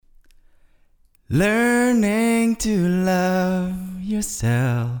Learning to love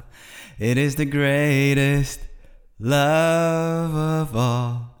yourself. It is the greatest love of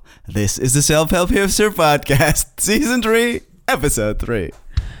all. This is the Self-Help Hipster Podcast, Season 3, Episode 3.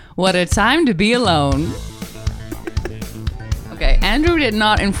 What a time to be alone. Okay, Andrew did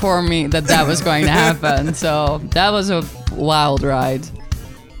not inform me that was going to happen, so that was a wild ride.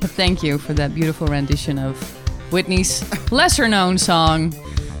 But thank you for that beautiful rendition of Whitney's lesser-known song,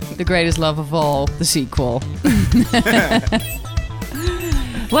 The Greatest Love of All, the sequel.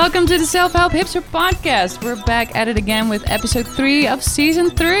 Welcome to the Self-Help Hipster Podcast. We're back at it again with Episode 3 of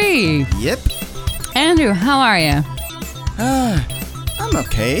Season 3. Yep. Andrew, how are you? I'm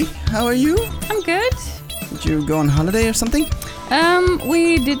okay. How are you? I'm good. Did you go on holiday or something?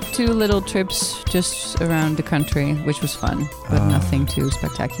 We did 2 little trips just around the country, which was fun, but nothing too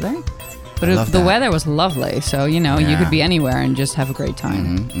spectacular. But the weather was lovely, so, you could be anywhere and just have a great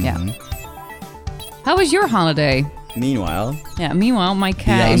time. Yeah. How was your holiday? Meanwhile, my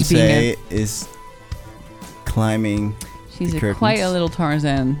cat Beyonce is climbing. She's the curtains. Quite a little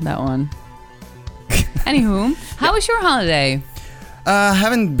Tarzan, that one. Anywho, how was your holiday?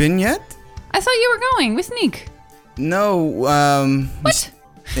 Haven't been yet. I thought you were going with Nick. No, What?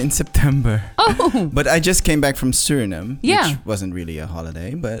 In September. Oh. But I just came back from Suriname, Yeah. which wasn't really a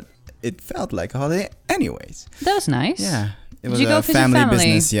holiday, but it felt like a holiday anyways. That was nice. Yeah. It was Did you go a visit family family?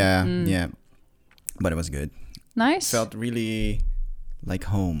 business, yeah. But it was good. Nice. Felt really like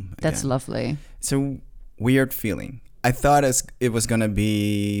home. That's again. lovely. It's a weird feeling. I thought it was gonna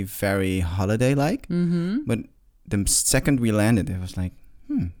be very holiday-like, but the second we landed, it was like,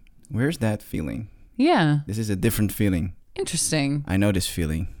 where's that feeling? Yeah. This is a different feeling. Interesting. I know this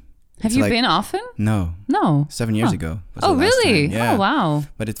feeling. Have It's you like- been often? No. No. 7 years ago. was Oh, the last really? time. Yeah. Oh, wow.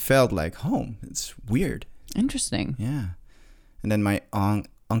 But it felt like home. It's weird. Interesting. Yeah. And then my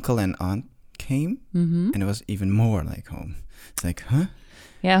uncle and aunt came, and it was even more like home. It's like, huh?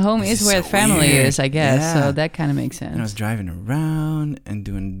 Yeah, home This is is where so family weird. is, I guess. Yeah. So that kind of makes sense. And I was driving around and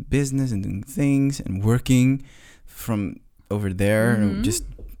doing business and doing things and working from over there, and just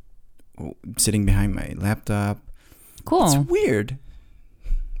sitting behind my laptop. Cool. It's weird,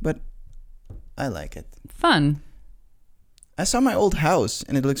 but I like it. Fun. I saw my old house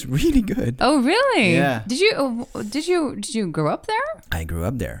and it looks really good. Oh, really? Yeah. Did you grow up there? I grew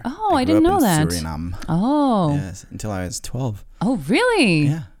up there. Oh, I grew didn't up know in that. Suriname. Oh. Yes, until I was 12. Oh, really?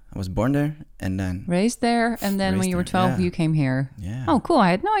 Yeah, I was born there and then Raised there, and then when Raised you were there, 12, yeah. you came here. yeah. Oh, cool. I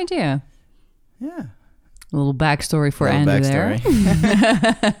had no idea. Yeah. A little backstory for Little Andrew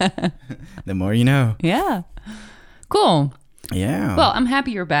there. The more you know. Yeah. Cool. Yeah. Well, I'm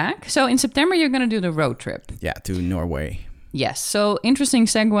happy you're back. So in September, you're going to do the road trip. yeah, to Norway. Yes. So interesting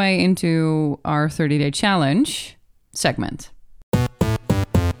segue into our 30-day challenge segment.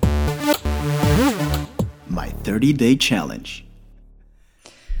 My 30-day challenge.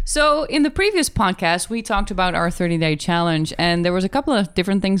 So in the previous podcast, we talked about our 30-day challenge, and there was a couple of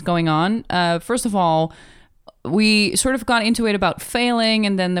different things going on. First of all, we sort of got into it about failing,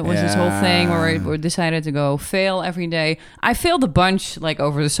 and then there was this whole thing where we decided to go fail every day. I failed a bunch, like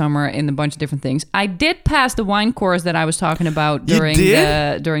over the summer, in a bunch of different things. I did pass the wine course that I was talking about during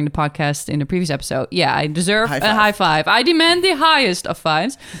the podcast in the previous episode. Yeah, I deserve a high five. I demand the highest of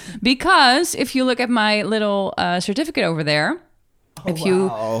fives, because if you look at my little certificate over there, if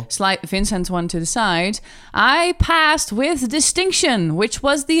you slide Vincent's one to the side, I passed with distinction, which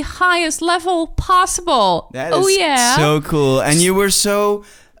was the highest level possible. That is so cool. And you were so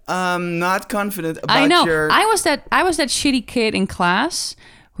not confident about I know. your... I was that shitty kid in class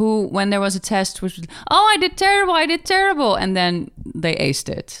who, when there was a test, which was, I did terrible. And then they aced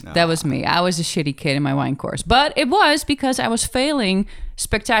it. That was me. I was a shitty kid in my wine course. But it was because I was failing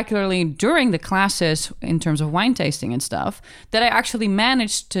spectacularly during the classes in terms of wine tasting and stuff, that I actually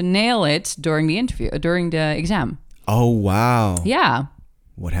managed to nail it during the exam. Oh, wow. Yeah.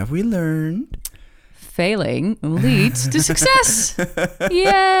 What have we learned? Failing leads to success.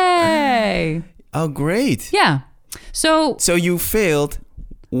 Yay. Oh, great. Yeah. So you failed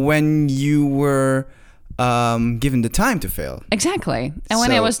when you were given the time to fail. exactly. And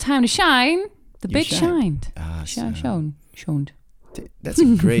when it was time to shine, the bitch shined. shined. Shoned. That's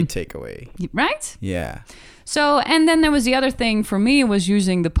a great takeaway. Right? Yeah. So, and then there was the other thing for me was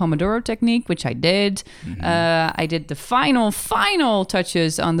using the Pomodoro technique, which I did. I did the final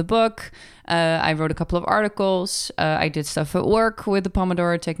touches on the book. I wrote a couple of articles. I did stuff at work with the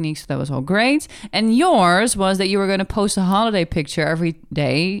Pomodoro technique, so that was all great. And yours was that you were going to post a holiday picture every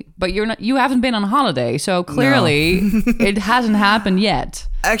day, but you haven't been on holiday, so clearly it hasn't happened yet.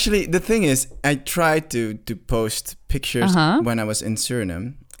 Actually, the thing is, I tried to post pictures when I was in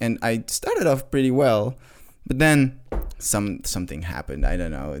Suriname, and I started off pretty well, but then something happened. I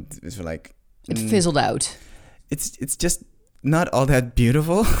don't know. It was like it fizzled out. It's just not all that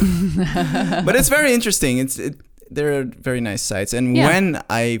beautiful, but it's very interesting. There are very nice sites, and when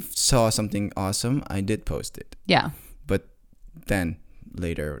I saw something awesome, I did post it. Yeah, but then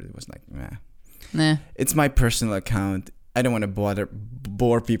later it was like, nah. It's my personal account. I don't want to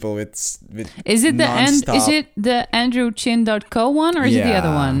bore people with. Is it the AndrewChin.co one, or is it the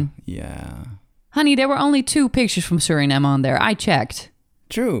other one? Yeah. Honey, there were only 2 pictures from Suriname on there. I checked.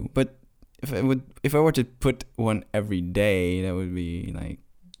 True, but if I were to put one every day, that would be like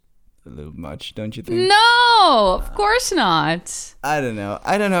a little much, don't you think? No, of course not. I don't know.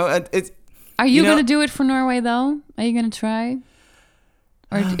 Are you going to do it for Norway though? Are you going to try?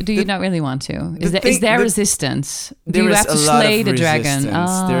 Or do you not really want to? Is there resistance? Do you have to slay the dragon?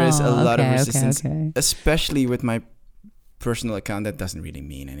 Oh, there is a lot of okay, resistance, okay. especially with my personal account. That doesn't really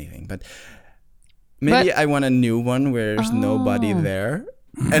mean anything, but maybe I want a new one where there's nobody there,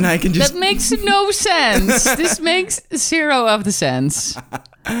 and I can just. That makes no sense. This makes 0 of the sense.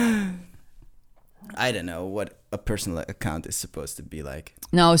 I don't know what a personal account is supposed to be like.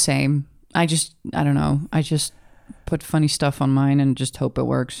 No, same. I don't know. I just put funny stuff on mine and just hope it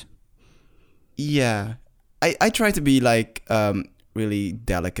works. Yeah. I try to be like really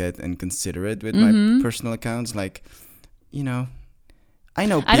delicate and considerate with my personal accounts. Like, I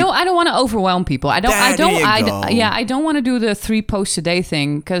know I don't want to overwhelm people. I don't want to do the 3 posts a day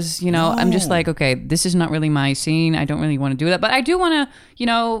thing because, I'm just like, okay, this is not really my scene. I don't really want to do that. But I do want to,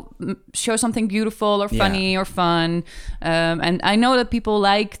 show something beautiful or funny or fun. And I know that people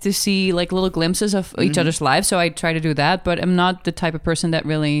like to see like little glimpses of each other's lives. So I try to do that. But I'm not the type of person that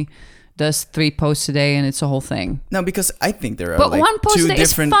really does 3 posts a day and it's a whole thing. No, because I think there are but like 1 post a day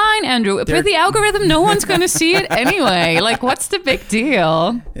is fine, Andrew. With the algorithm, no one's going to see it anyway. Like, what's the big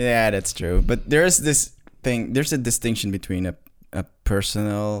deal? Yeah, that's true. But there's a distinction between a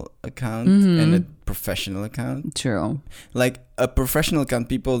personal account and a professional account. True. Like a professional account,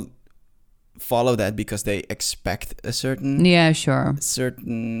 people follow that because they expect a certain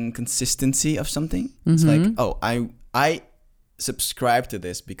consistency of something. It's like, oh, I subscribe to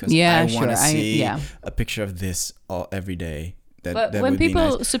this because I want to see a picture of this every day. That when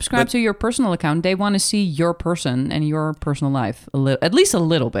people nice. Subscribe to your personal account, they want to see your person and your personal life at least a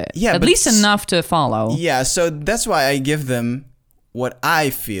little bit. Yeah, at least enough to follow. Yeah, so that's why I give them what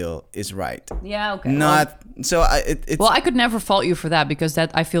I feel is right. Yeah, okay. I could never fault you for that because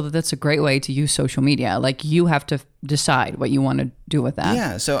I feel that that's a great way to use social media. Like you have to decide what you want to do with that.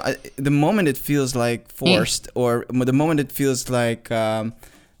 Yeah, so the moment it feels like forced or the moment it feels like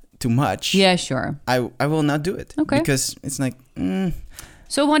too much. Yeah, sure. I will not do it. Okay. Because it's like.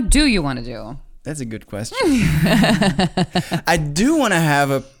 So what do you want to do? That's a good question. I do want to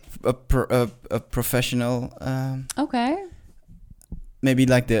have a professional. Okay. Maybe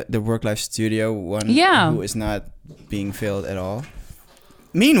like the work-life studio one who is not being filled at all.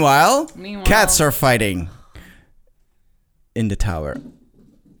 Meanwhile, cats are fighting in the tower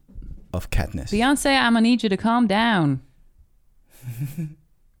of catness. Beyonce, I'm gonna need you to calm down.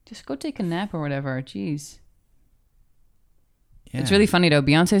 Just go take a nap or whatever. Jeez. Yeah. It's really funny though.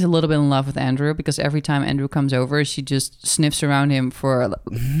 Beyonce's a little bit in love with Andrew because every time Andrew comes over, she just sniffs around him for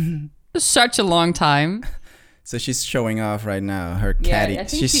such a long time. So she's showing off right now her catty. I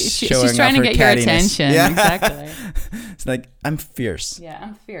think she's trying to get your attention. Yeah. Exactly. It's like, I'm fierce. Yeah,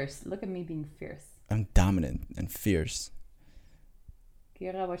 I'm fierce. Look at me being fierce. I'm dominant and fierce.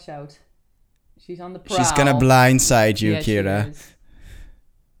 Kira, watch out. She's on the prowl. She's gonna blindside you, Kira.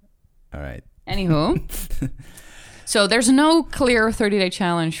 All right. Anywho. So there's no clear 30-day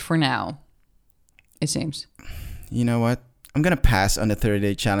challenge for now, it seems. You know what? I'm gonna pass on the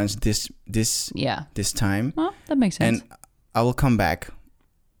 30-day challenge this time. Well, that makes sense. And I will come back.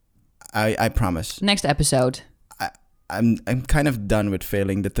 I promise. Next episode. I'm kind of done with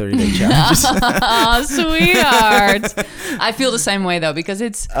failing the 30-day challenges. Oh, sweetheart. I feel the same way though because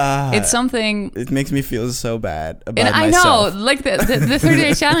it's something. It makes me feel so bad about myself. And I know, like the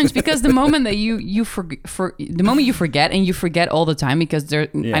 30-day challenge because the moment that you forget and you forget all the time because I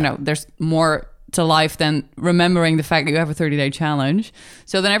know there's more to life than remembering the fact that you have a 30-day challenge.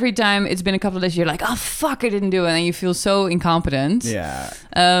 So then every time it's been a couple of days, you're like, oh, fuck, I didn't do it. And you feel so incompetent. Yeah.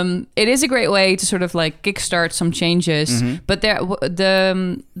 It is a great way to sort of like kickstart some changes. Mm-hmm. But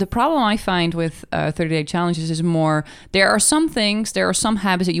the problem I find with 30-day challenges is more, there are some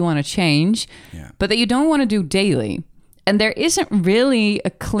habits that you want to change, but that you don't want to do daily. And there isn't really a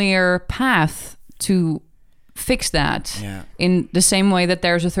clear path to fix that in the same way that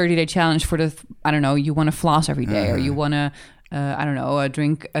there's a 30-day challenge for you want to floss every day or you want to I don't know,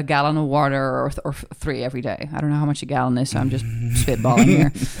 drink a gallon of water or 3 every day. I don't know how much a gallon is, so I'm just spitballing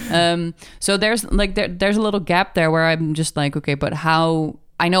here. So there's like there's a little gap there where I'm just like, okay, but how?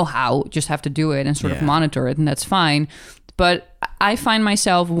 I know how, just have to do it and sort of monitor it, and that's fine. But I find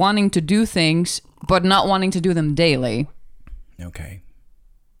myself wanting to do things, but not wanting to do them daily. Okay.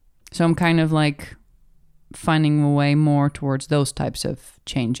 So I'm kind of like finding a way more towards those types of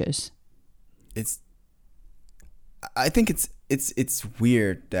changes. I think it's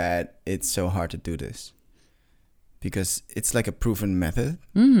weird that it's so hard to do this, because it's like a proven method,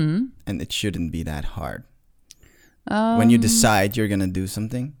 and it shouldn't be that hard. When you decide you're gonna do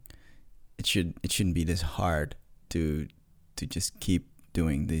something, it shouldn't be this hard to just keep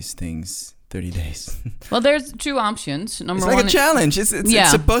doing these things 30 days. Well, there's 2 options. Number it's like one, a challenge. It's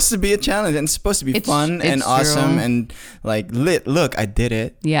supposed to be a challenge, and it's supposed to be fun and awesome, and like look, I did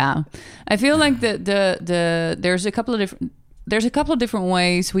it. Yeah, I feel like there's a couple of different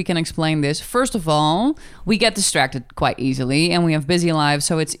ways we can explain this. First of all, we get distracted quite easily, and we have busy lives,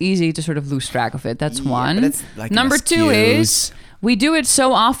 so it's easy to sort of lose track of it. That's one. But it's like Number 2 is we do it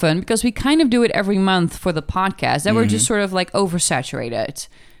so often because we kind of do it every month for the podcast that we're just sort of like oversaturated.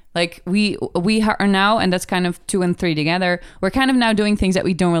 Like we are now, and that's kind of 2 and 3 together, we're kind of now doing things that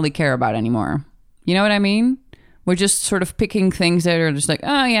we don't really care about anymore. You know what I mean? We're just sort of picking things that are just like,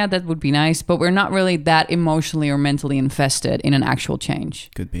 oh yeah, that would be nice, but we're not really that emotionally or mentally invested in an actual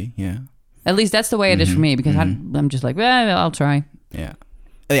change. Could be, yeah. At least that's the way it is for me, because I'm just like, well, I'll try. Yeah.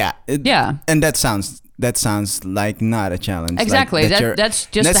 Yeah. And that sounds like not a challenge. Exactly. Like that's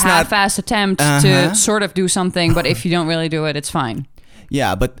just a half-assed attempt to sort of do something, but if you don't really do it, it's fine.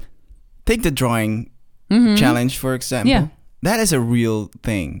 Yeah, but take the drawing challenge, for example. Yeah. That is a real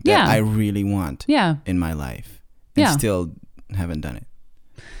thing that I really want in my life. And still haven't done it.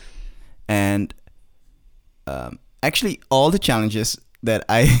 And actually, all the challenges that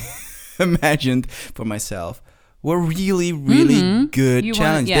I imagined for myself were really, really good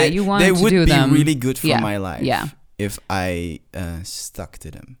challenges. They would be really good for my life if I stuck to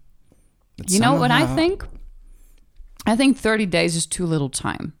them. But you know what I think? I think 30 days is too little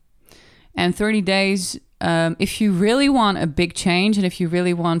time. And 30 days, if you really want a big change, and if you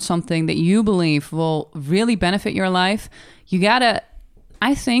really want something that you believe will really benefit your life, you gotta,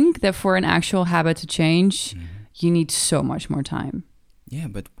 I think that for an actual habit to change, you need so much more time. Yeah,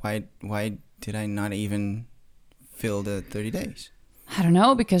 but why did I not even fill the 30 days? I don't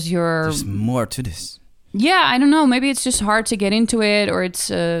know, because there's more to this. Yeah, I don't know. Maybe it's just hard to get into it, or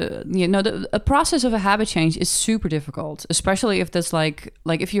it's a process of a habit change is super difficult, especially if that's like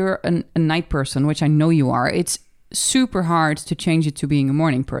if you're a night person, which I know you are. It's super hard to change it to being a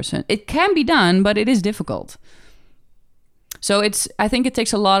morning person. It can be done, but it is difficult. So I think it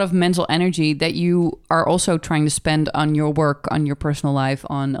takes a lot of mental energy that you are also trying to spend on your work, on your personal life,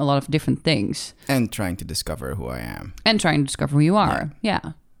 on a lot of different things, and trying to discover who I am, and trying to discover who you are.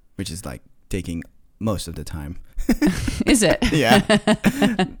 Yeah. Which is like taking most of the time. Is it? Yeah.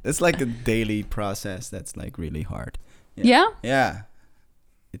 It's like a daily process that's like really hard. Yeah? Yeah.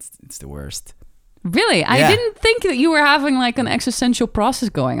 It's the worst. Really? Yeah. I didn't think that you were having like an existential process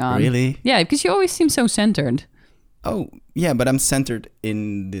going on. Really? Yeah, because you always seem so centered. Oh, yeah, but I'm centered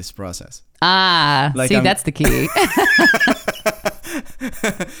in this process. Like that's the key.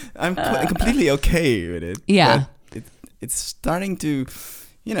 I'm completely okay with it. Yeah. But it's starting to,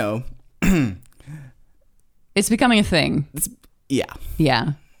 it's becoming a thing. Yeah.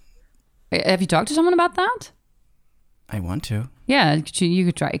 Yeah. Have you talked to someone about that? I want to. Yeah, you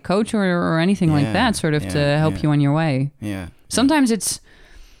could try a coach or anything like that, sort of to help you on your way. Yeah. Sometimes it's,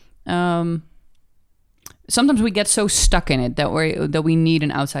 sometimes we get so stuck in it that we need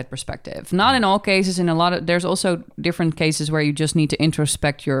an outside perspective. Not in all cases. There's also different cases where you just need to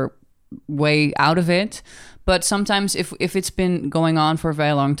introspect your way out of it. But sometimes if it's been going on for a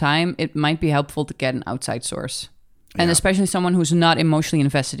very long time, it might be helpful to get an outside source. And especially someone who's not emotionally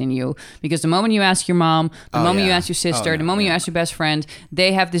invested in you. Because the moment you ask your mom, the moment you ask your sister, the moment you ask your best friend,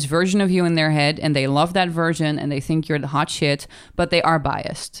 they have this version of you in their head and they love that version and they think you're the hot shit, but they are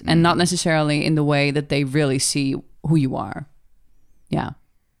biased and not necessarily in the way that they really see who you are. Yeah.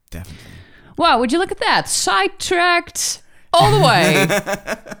 Definitely. Wow, would you look at that? Sidetracked all the way.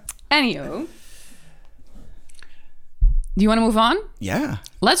 Anywho. Do you want to move on? Yeah.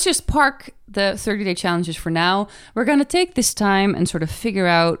 Let's just park the 30-day challenges for now. We're going to take this time and sort of figure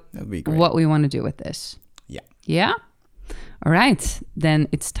out what we want to do with this. Yeah. Yeah? All right. Then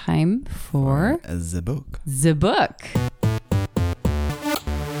it's time for the book. The book.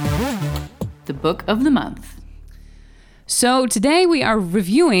 The book of the month. So today we are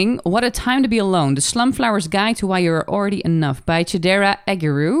reviewing What a Time to Be Alone, The Slumflower's Guide to Why You're Already Enough by Chidera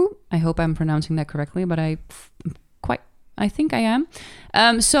Egeru. I hope I'm pronouncing that correctly, but I think I am.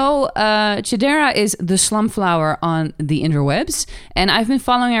 Chidera is the slumflower on the interwebs, and I've been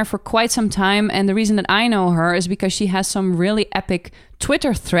following her for quite some time. And the reason that I know her is because she has some really epic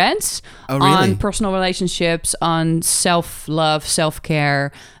Twitter threads on personal relationships, on self-love,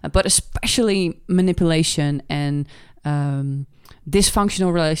 self-care, but especially manipulation and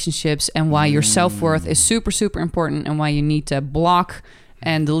dysfunctional relationships, and why your self-worth is super, super important, and why you need to block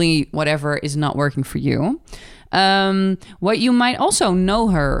and delete whatever is not working for you. What you might also know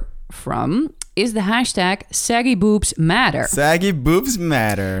her from is the hashtag Saggy Boobs Matter. Saggy Boobs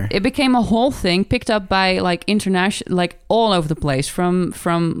Matter. It became a whole thing, picked up by like international, like all over the place, from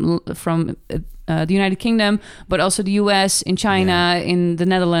the United Kingdom, but also the US, in China, in the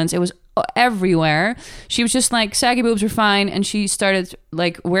Netherlands. It was everywhere. She was just like, saggy boobs are fine, and she started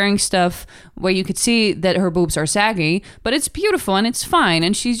like wearing stuff where you could see that her boobs are saggy, but it's beautiful and it's fine,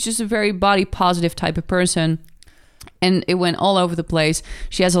 and she's just a very body positive type of person. And it went all over the place.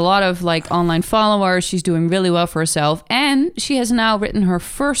 She has a lot of like online followers. She's doing really well for herself. And she has now written her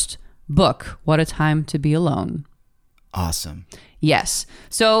first book, What a Time to Be Alone. Awesome. Yes.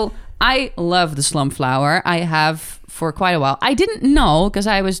 So I love the Slumflower. I have for quite a while. I didn't know, because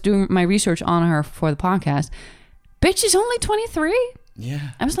I was doing my research on her for the podcast. Bitch is only 23.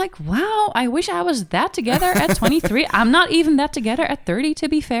 Yeah. I was like, wow, I wish I was that together at 23. I'm not even that together at 30, to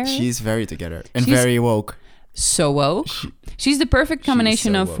be fair. She's very together and very woke. So woke. She's the perfect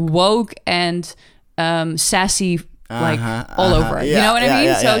combination of woke and sassy, like all over. Yeah, you know what I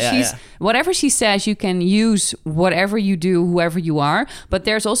mean? So she's whatever she says, you can use whatever you do, whoever you are. But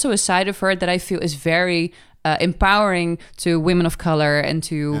there's also a side of her that I feel is very empowering to women of color and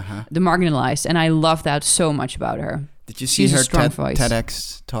to the marginalized. And I love that so much about her. Did you see her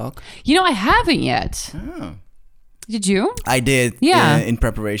TEDx talk? You know, I haven't yet. Oh. Did you? I did. Yeah. In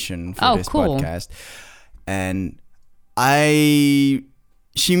preparation for this podcast. And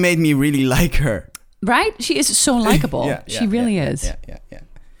she made me really like her. Right? She is so likable. She really is. Yeah.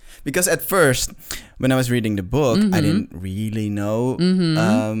 Because at first, when I was reading the book, I didn't really know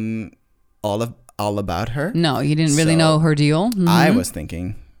all about her. No, you didn't really know her deal. I was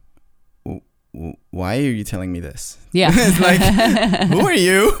thinking, why are you telling me this? Yeah. It's like, who are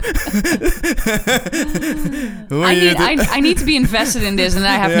you? I need to be invested in this, and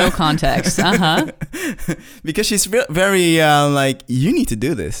I have no context. Because she's very like, you need to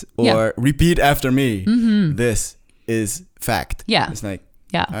do this, or repeat after me. This is fact. Yeah. It's like,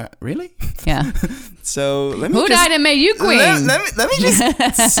 yeah. Really? Yeah. So let me who died and made you queen? Let me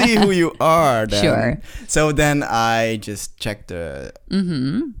just see who you are then. Sure. So then I just checked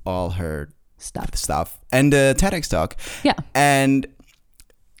all her stuff and the TEDx talk. Yeah. And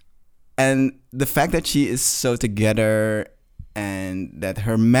the fact that she is so together and that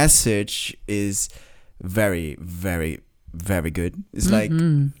her message is very, very, very good. It's like,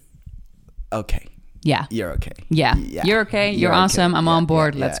 okay. Yeah. You're okay. Yeah. You're okay. You're awesome. Okay. I'm on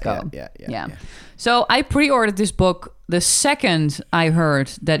board. Let's go. Yeah. So I pre-ordered this book the second I heard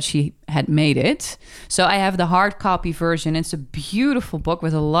that she had made it. So I have the hard copy version. It's a beautiful book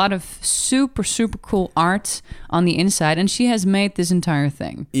with a lot of super, super cool art on the inside. And she has made this entire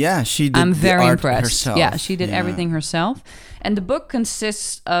thing. Yeah, she did. I'm very art impressed. Herself. Yeah, she did everything herself. And the book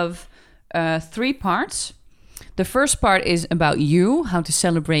consists of 3 parts. The first part is about you, how to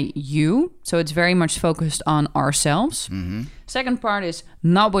celebrate you. So it's very much focused on ourselves. Second part is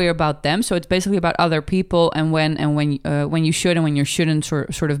not worry about them. So it's basically about other people and when you should and when you shouldn't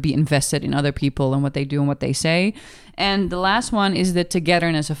sort of be invested in other people and what they do and what they say. And the last one is the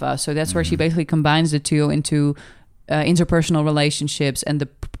togetherness of us. So that's where she basically combines the two into interpersonal relationships and the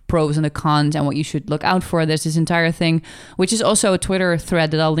pros and the cons and what you should look out for. There's this entire thing, which is also a Twitter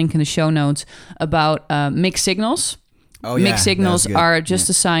thread that I'll link in the show notes, about mixed signals. Mixed signals are just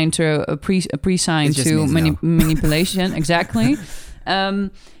a sign to a pre-sign to manipulation. Exactly.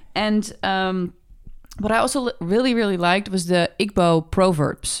 What I also really, really liked was the Igbo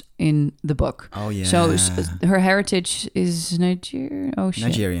proverbs in the book. Oh, yeah. So her heritage is Nigerian. Oh, shit.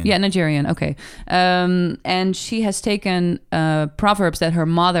 Nigerian. Yeah, Nigerian. Okay. And she has taken proverbs that her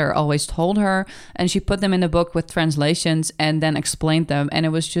mother always told her, and she put them in the book with translations and then explained them. And it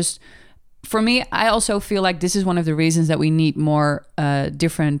was just, for me, I also feel like this is one of the reasons that we need more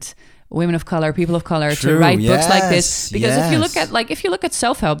different women of color, people of color to write books like this. Because if you look at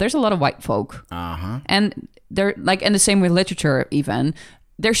self-help, there's a lot of white folk. And they're like, and the same with literature even.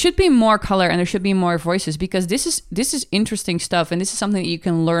 There should be more color and there should be more voices, because this is interesting stuff and this is something that you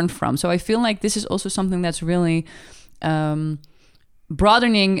can learn from. So I feel like this is also something that's really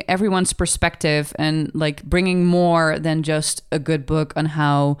broadening everyone's perspective and like bringing more than just a good book on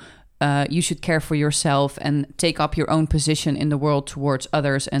how you should care for yourself and take up your own position in the world towards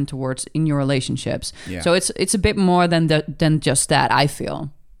others and towards in your relationships. Yeah. So it's a bit more than just that, I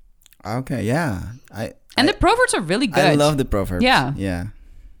feel. Okay, yeah. The proverbs are really good. I love the proverbs. Yeah. Yeah.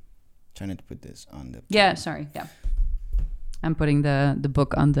 Trying to put this on the... Yeah, sorry. Yeah. I'm putting the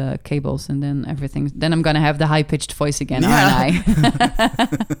book on the cables and then everything. Then I'm going to have the high-pitched voice again, aren't I?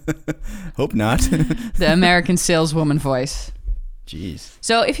 Hope not. The American saleswoman voice. Jeez.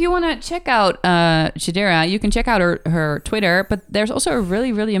 So if you want to check out Shadira, you can check out her Twitter, but there's also a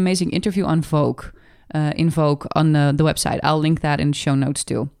really, really amazing interview on Vogue, in Vogue on the website. I'll link that in the show notes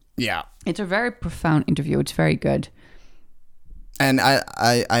too. Yeah. It's a very profound interview. It's very good. And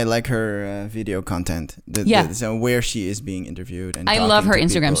I like her video content. So where she is being interviewed. And I love her talking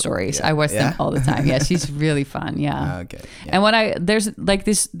to Instagram people. stories. Yeah. I watch them all the time. Yeah, she's really fun. Yeah. Okay. Yeah. And there's like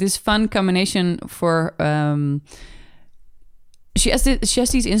this fun combination for... She has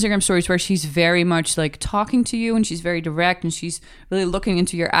these Instagram stories where she's very much like talking to you and she's very direct and she's really looking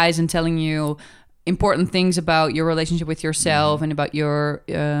into your eyes and telling you important things about your relationship with yourself and about your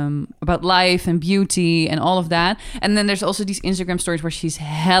about life and beauty and all of that. And then there's also these Instagram stories where she's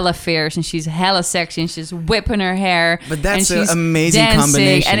hella fierce and she's hella sexy and she's whipping her hair. But that's and an she's amazing dancing,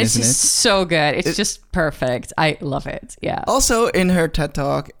 combination, and it's isn't just so good. It's just perfect. I love it. Yeah. Also in her TED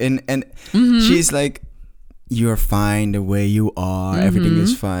Talk, and she's like, "You're fine the way you are. Everything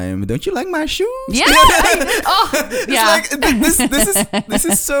is fine. But don't you like my shoes?" Yeah. It's like this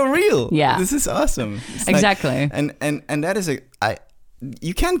is so real. Yeah. This is awesome. It's Exactly. Like, and that is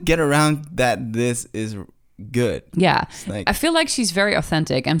you can't get around that. This is good. Yeah. Like, I feel like she's very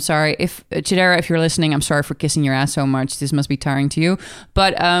authentic. I'm sorry if Chidera, if you're listening, I'm sorry for kissing your ass so much. This must be tiring to you.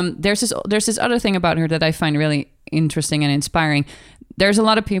 But there's this other thing about her that I find really interesting and inspiring. There's a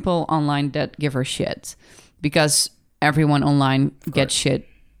lot of people online that give her shit, because everyone online gets shit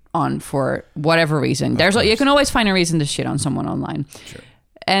on for whatever reason. You can always find a reason to shit on someone online. Sure.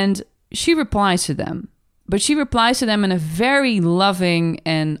 And she replies to them. But she replies to them in a very loving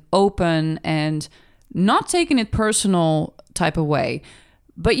and open and not taking it personal type of way.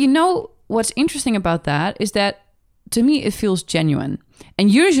 But you know what's interesting about that is that, to me, it feels genuine. And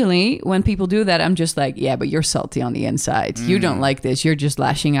usually when people do that, I'm just like, yeah, but you're salty on the inside. You don't like this. You're just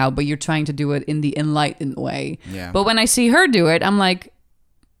lashing out, but you're trying to do it in the enlightened way. Yeah. But when I see her do it, I'm like,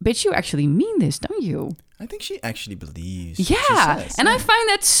 bitch, you actually mean this, don't you? I think she actually believes. Yeah. What she says. And I find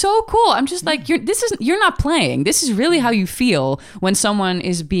that so cool. I'm just like, you're not playing. This is really how you feel when someone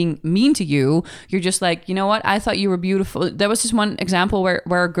is being mean to you. You're just like, you know what? I thought you were beautiful. There was this one example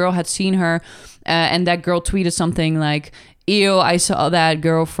where a girl had seen her and that girl tweeted something like, ew, I saw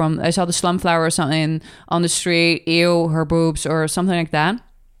the slumflower or something on the street. Ew, her boobs or something like that.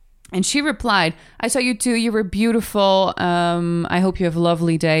 And she replied, I saw you too. You were beautiful. I hope you have a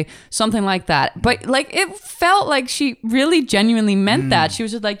lovely day. Something like that. But like, it felt like she really genuinely meant that. She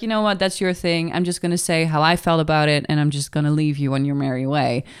was just like, you know what? That's your thing. I'm just going to say how I felt about it. And I'm just going to leave you on your merry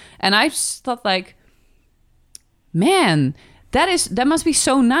way. And I just thought like, man, that must be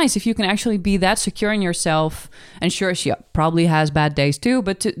so nice if you can actually be that secure in yourself. And sure, she probably has bad days too.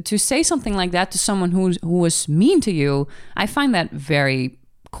 But to say something like that to someone who was mean to you, I find that very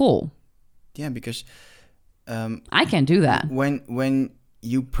cool. Yeah, because I can't do that. When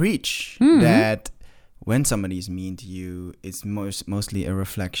you preach that when somebody is mean to you, it's mostly a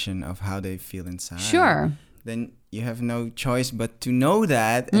reflection of how they feel inside. Sure. Then you have no choice but to know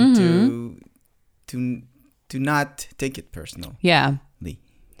that and to not take it personal. Yeah.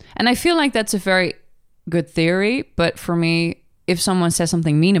 And I feel like that's a very good theory, but for me, if someone says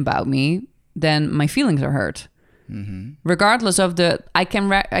something mean about me, then my feelings are hurt. Mm-hmm. Regardless of I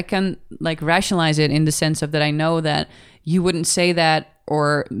can like rationalize it in the sense of that I know that you wouldn't say that,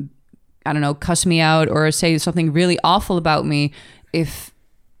 or I don't know, cuss me out or say something really awful about me if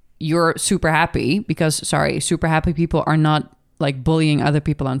you're super happy, because super happy people are not like bullying other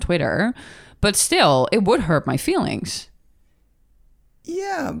people on Twitter, but still it would hurt my feelings.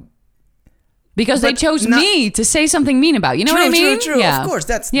 Yeah. Because they chose me to say something mean about. You know what I mean? True. Yeah. Of course,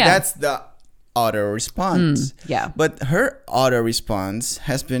 that's the auto response. Yeah. But her auto response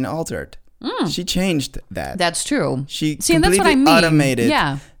has been altered. She changed that. That's true. She and completely that's what I mean. automated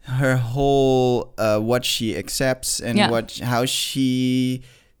her whole what she accepts and how she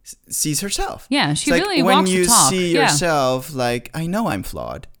sees herself. Yeah, she it's really like walks the talk. When you see yourself, like, I know I'm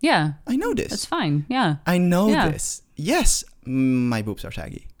flawed. Yeah. I know this. That's fine. Yeah. I know this. Yes, my boobs are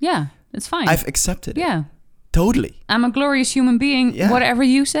saggy. Yeah, it's fine. I've accepted it. Yeah. Totally. I'm a glorious human being, whatever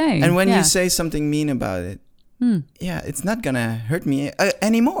you say. And when you say something mean about it, yeah, it's not gonna hurt me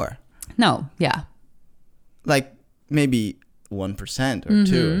anymore. No, yeah. Like maybe 1% or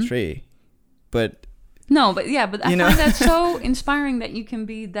 2 or 3, but no, but yeah, but I find that so inspiring that you can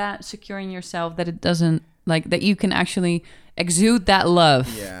be that secure in yourself that it doesn't like that you can actually exude that love.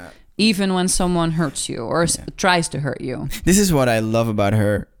 Yeah. Even when someone hurts you or tries to hurt you. This is what I love about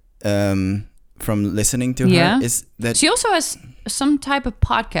her. From listening to her is that she also has some type of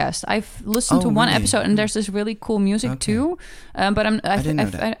podcast. I've listened to one episode and there's this really cool music too. But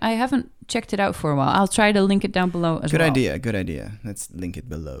I haven't checked it out for a while. I'll try to link it down below as well. Good idea. Let's link it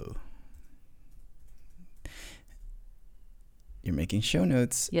below. You're making show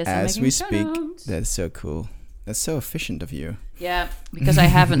notes as we speak. Notes. That's so cool. That's so efficient of you. Yeah, because I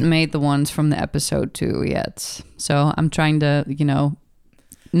haven't made the ones from the episode 2 yet. So I'm trying to,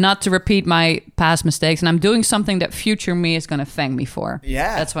 not to repeat my past mistakes, and I'm doing something that future me is going to thank me for.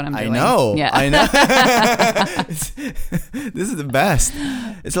 Yeah, that's what I'm doing. I know. Yeah, I know. This is the best.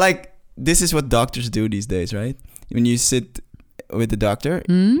 It's like this is what doctors do these days, right? When you sit with the doctor,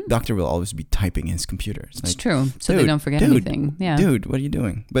 doctor will always be typing in his computer. It's true, so they don't forget anything. Yeah, dude, what are you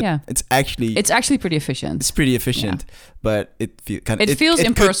doing? But it's actually pretty efficient. It's pretty efficient, but it feels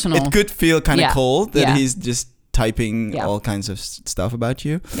impersonal. It could feel kind of cold that he's just typing all kinds of stuff about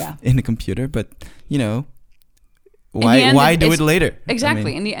you in the computer, but why do it later?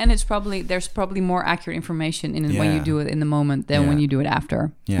 Exactly. In the end, there's probably more accurate information in when you do it in the moment than when you do it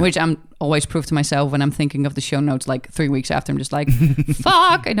after. Yeah. Which I'm always prove to myself when I'm thinking of the show notes like 3 weeks after. I'm just like,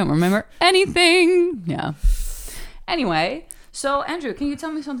 fuck, I don't remember anything. Yeah. Anyway, so Andrew, can you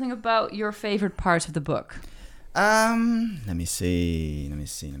tell me something about your favorite parts of the book? Let me see.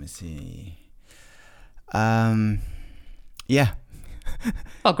 Yeah.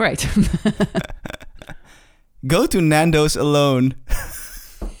 Oh, great. Go to Nando's alone.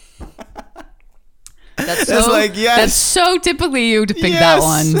 That's like, yes. That's so typically you to pick that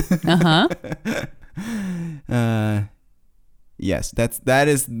one. Yes, that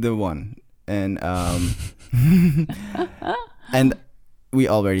is the one. And and we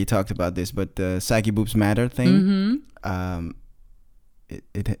already talked about this, but the saggy boobs matter thing.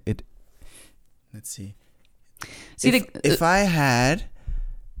 It let's see. If I had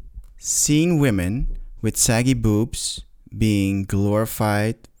seen women with saggy boobs being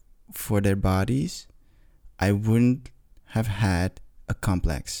glorified for their bodies, I wouldn't have had a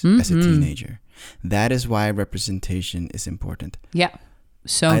complex as a teenager. That is why representation is important. Yeah,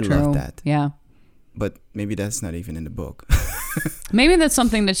 so true. I love that. Yeah. But maybe that's not even in the book. Maybe that's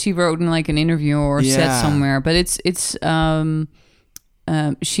something that she wrote in like an interview or said somewhere. But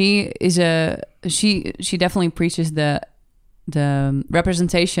she definitely preaches the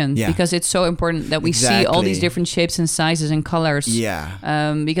representation because it's so important that we see all these different shapes and sizes and colors.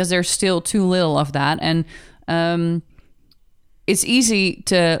 Yeah. Because there's still too little of that, and it's easy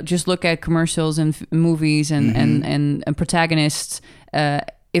to just look at commercials and movies and protagonists.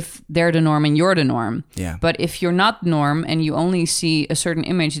 If they're the norm and you're the norm. Yeah. But if you're not the norm and you only see a certain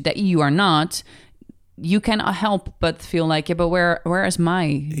image that you are not, you cannot help but feel like, but where is my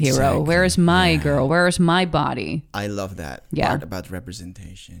hero? Exactly. Where is my girl? Where is my body? I love that part about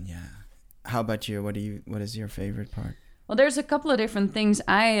representation. Yeah. How about you? What is your favorite part? Well, there's a couple of different things.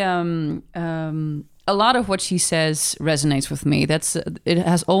 A lot of what she says resonates with me. It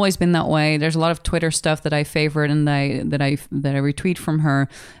has always been that way. There's a lot of Twitter stuff that I favorite and that I retweet from her.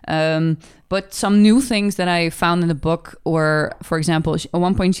 But some new things that I found in the book, or for example, at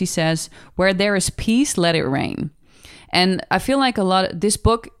one point she says, "Where there is peace, let it rain." And I feel like this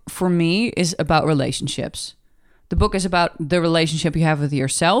book for me is about relationships. The book is about the relationship you have with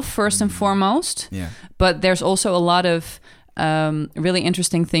yourself first and foremost. Yeah. But there's also a lot of really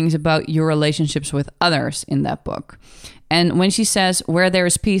interesting things about your relationships with others in that book. And when she says, "Where there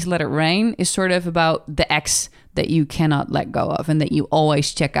is peace, let it rain," is sort of about the ex that you cannot let go of and that you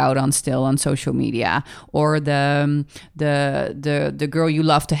always check out on still on social media, or the girl you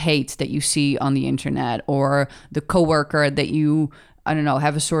love to hate that you see on the internet, or the coworker that you, I don't know,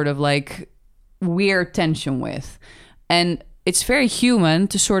 have a sort of like weird tension with. And it's very human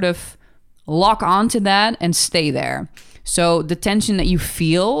to sort of lock onto that and stay there. So the tension that you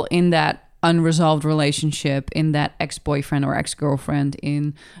feel in that unresolved relationship, in that ex-boyfriend or ex-girlfriend,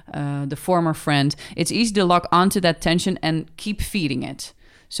 in the former friend, it's easy to lock onto that tension and keep feeding it.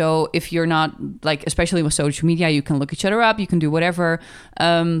 So if you're not, like, especially with social media, you can look each other up, you can do whatever.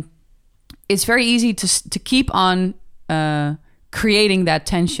 It's very easy to keep on creating that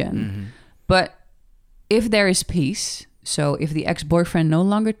tension. Mm-hmm. But if there is peace, so if the ex-boyfriend no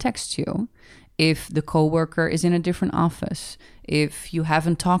longer texts you, if the coworker is in a different office, if you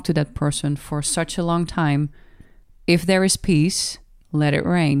haven't talked to that person for such a long time, If there is peace, let it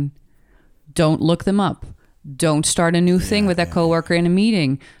rain. Don't look them up. Don't start a new thing with that coworker in a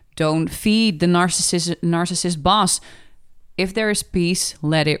meeting. Don't feed the narcissist boss. If there is peace,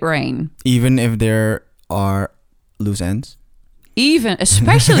 let it rain. Even if there are loose ends?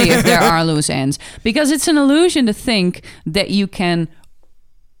 Especially if there are loose ends. Because it's an illusion to think that you can...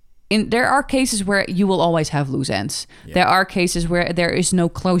 There are cases where you will always have loose ends. Yeah. There are cases where there is no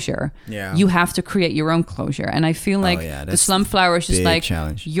closure. Yeah. You have to create your own closure. And I feel like the slum flower is just like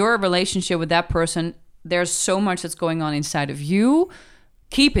challenge. Your relationship with that person. There's so much that's going on inside of you.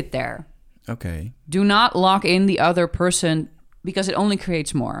 Keep it there. Okay. Do not lock in the other person because it only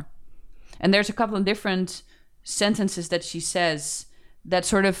creates more. And there's a couple of different sentences that she says that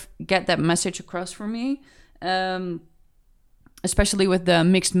sort of get that message across for me. Especially with the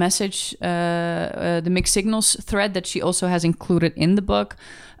mixed message, the mixed signals thread that she also has included in the book.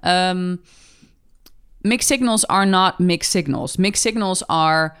 Mixed signals are not mixed signals. Mixed signals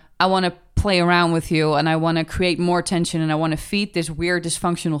are, I want to play around with you and I want to create more tension and I want to feed this weird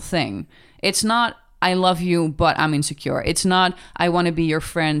dysfunctional thing. It's not, I love you, but I'm insecure. It's not, I want to be your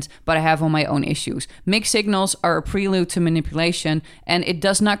friend, but I have all my own issues. Mixed signals are a prelude to manipulation and it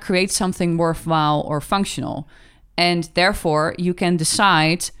does not create something worthwhile or functional. And therefore, you can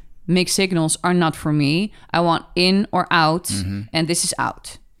decide mixed signals are not for me. I want in or out, and this is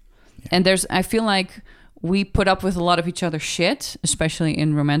out. Yeah. And I feel like we put up with a lot of each other's shit, especially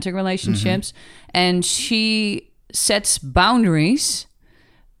in romantic relationships. And she sets boundaries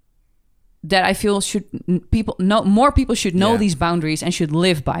that I feel more people should know these boundaries and should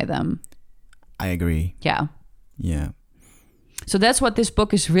live by them. I agree. Yeah. Yeah. So that's what this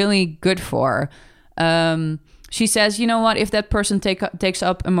book is really good for. She says, you know what, if that person takes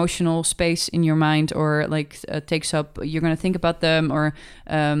up emotional space in your mind or takes up, you're going to think about them or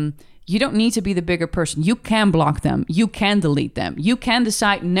you don't need to be the bigger person. You can block them. You can delete them. You can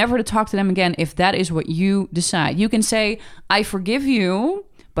decide never to talk to them again if that is what you decide. You can say, I forgive you,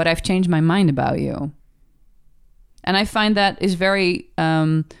 but I've changed my mind about you. And I find that is very,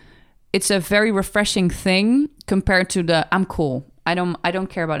 it's a very refreshing thing compared to the I'm cool. I don't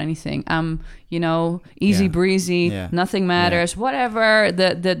care about anything. I'm, easy breezy, nothing matters, whatever.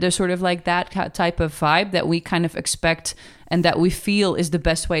 The sort of like that type of vibe that we kind of expect and that we feel is the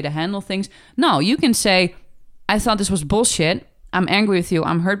best way to handle things. No, you can say, I thought this was bullshit. I'm angry with you.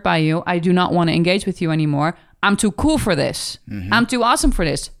 I'm hurt by you. I do not want to engage with you anymore. I'm too cool for this. I'm too awesome for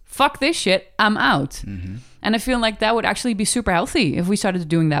this. Fuck this shit. I'm out. And I feel like that would actually be super healthy if we started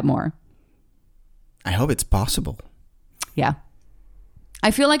doing that more. I hope it's possible. Yeah. I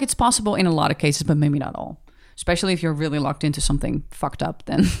feel like it's possible in a lot of cases, but maybe not all. Especially if you're really locked into something fucked up,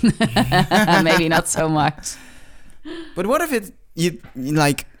 then maybe not so much. But what if it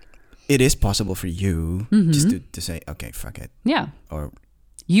is possible for you just to say, okay, fuck it. Yeah. Or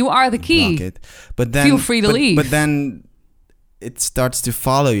you are the key. Block it. But then, feel free to leave. But then it starts to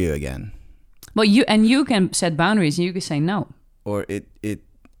follow you again. Well, you can set boundaries and you can say no. Or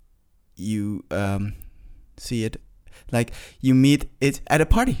you see it. Like you meet it at a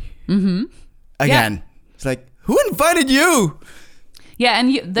party again. Yeah. It's like, who invited you? Yeah,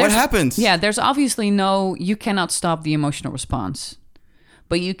 and what happens? Yeah, there's obviously you cannot stop the emotional response,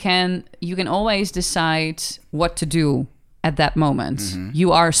 but you can always decide what to do at that moment.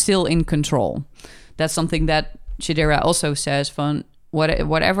 You are still in control. That's something that Shadira also says.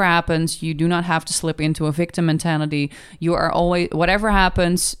 Whatever happens, you do not have to slip into a victim mentality. You are always, whatever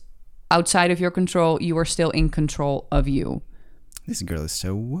happens outside of your control, you are still in control of you. This girl is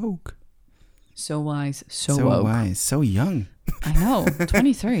so woke. So wise, so woke. Wise, so young. I know,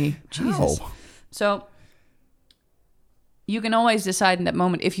 23. Jesus. How? So you can always decide in that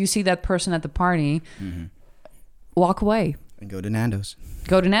moment, if you see that person at the party, walk away. And go to Nando's.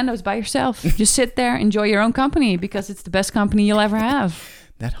 Go to Nando's by yourself. Just sit there, enjoy your own company, because it's the best company you'll ever have.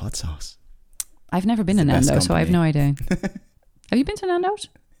 That hot sauce. I've never been to Nando's, so I have no idea. Have you been to Nando's?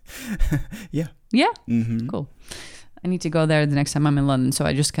 Yeah. Yeah? Cool. I need to go there the next time I'm in London, so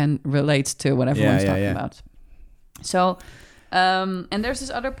I just can relate to what everyone's talking about. So, and there's this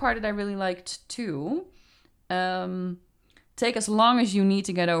other part that I really liked too. Take as long as you need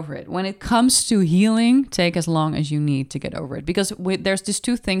to get over it. When it comes to healing, take as long as you need to get over it. Because there's just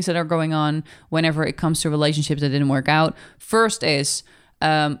two things that are going on whenever it comes to relationships that didn't work out. First is you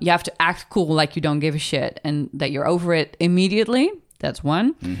have to act cool like you don't give a shit and that you're over it immediately. That's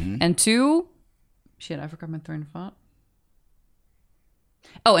one. And two, shit, I forgot my train of thought.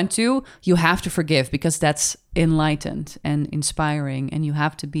 Oh, and 2, you have to forgive because that's enlightened and inspiring. And you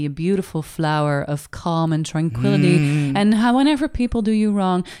have to be a beautiful flower of calm and tranquility. And whenever people do you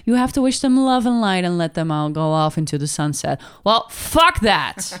wrong, you have to wish them love and light and let them all go off into the sunset. Well, fuck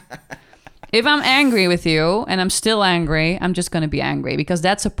that. If I'm angry with you and I'm still angry, I'm just going to be angry because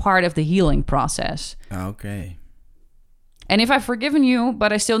that's a part of the healing process. Okay. And if I've forgiven you,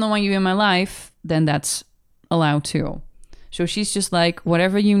 but I still don't want you in my life, then that's allowed too. So she's just like,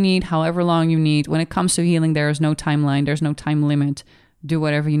 whatever you need, however long you need. When it comes to healing, there is no timeline. There's no time limit. Do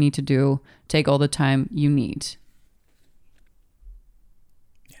whatever you need to do. Take all the time you need.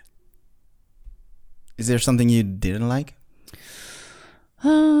 Yeah. Is there something you didn't like?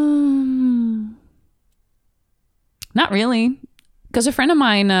 Not really. Because a friend of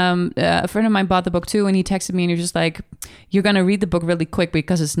mine bought the book too, and he texted me and he was just like, "You're gonna read the book really quick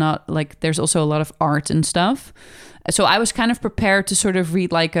because it's not like there's also a lot of art and stuff." So I was kind of prepared to sort of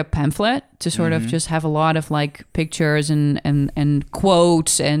read like a pamphlet to sort of just have a lot of like pictures and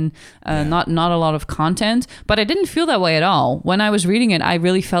quotes and not a lot of content. But I didn't feel that way at all. When I was reading it, I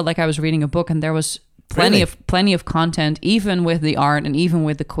really felt like I was reading a book, and there was plenty of content, even with the art and even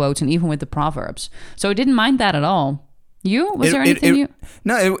with the quotes and even with the proverbs. So I didn't mind that at all. You? Was there anything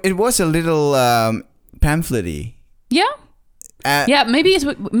No, it was a little pamphlet-y. Yeah? Yeah, maybe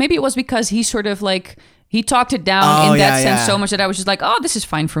it was because he sort of like... He talked it down in that sense so much that I was just like, oh, this is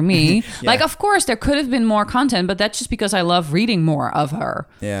fine for me. Like, of course, there could have been more content, but that's just because I love reading more of her.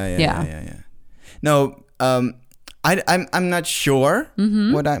 Yeah. No, I'm not sure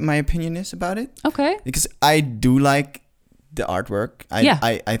what my opinion is about it. Okay. Because I do like the artwork.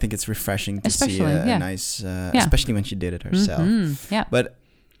 I think it's refreshing to see a nice, especially when she did it herself. Yeah. But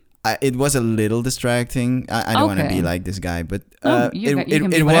it was a little distracting. I don't want to be like this guy, but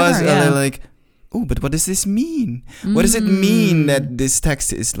it was a little like, oh, but what does this mean? What does it mean that this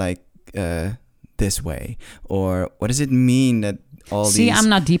text is like this way? Or what does it mean that all these... See, I'm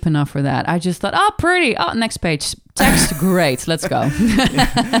not deep enough for that. I just thought, oh, pretty. Oh, next page. Text, great. Let's go.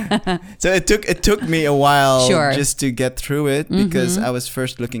 So it took me a while just to get through it because I was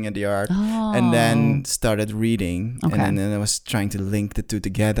first looking at the art and then started reading. Okay. And then I was trying to link the two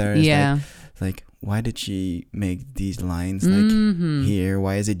together. It's like, why did she make these lines like here?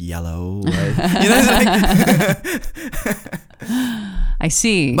 Why is it yellow? I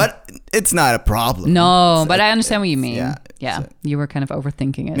see. But it's not a problem. No, but I understand what you mean. Yeah. So you were kind of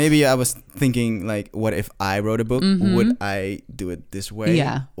overthinking it. Maybe I was thinking like, what if I wrote a book? Would I do it this way?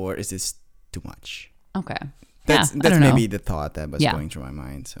 Yeah. Or is this too much? Okay. That's maybe the thought that was going through my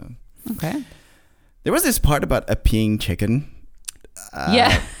mind. So okay. There was this part about a peeing chicken.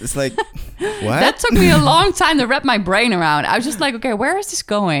 It's like, what? That took me a long time to wrap my brain around. I was just like, okay, where is this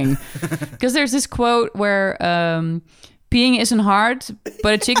going? Because there's this quote where peeing isn't hard,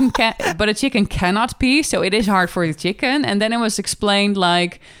 but a chicken cannot pee, so it is hard for the chicken. And then it was explained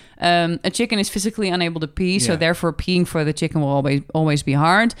like a chicken is physically unable to pee, so therefore peeing for the chicken will always be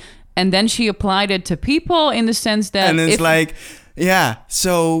hard. And then she applied it to people in the sense that, and it's like,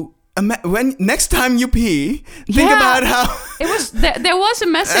 so. When next time you pee, think about how it was. There was a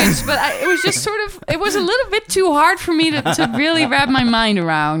message, but it was just sort of. It was a little bit too hard for me to really wrap my mind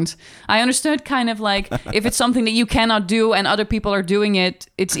around. I understood kind of like if it's something that you cannot do and other people are doing it,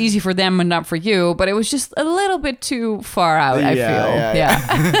 it's easy for them and not for you. But it was just a little bit too far out. I feel. Yeah.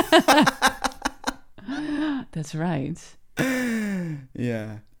 That's right.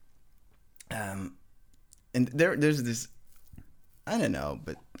 Yeah. And there's this. I don't know,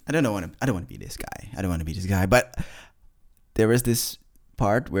 but I don't want to be this guy. But there was this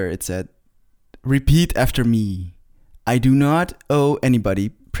part where it said, "Repeat after me. I do not owe anybody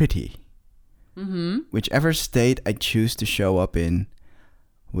pretty. Whichever state I choose to show up in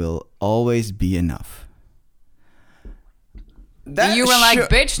will always be enough." You were like,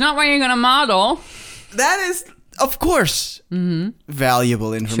 bitch, not when you're going to model. That is, of course,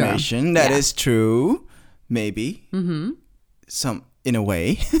 valuable information. Sure. That is true. Maybe. Some in a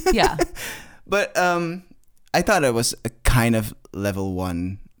way. Yeah. But I thought it was a kind of level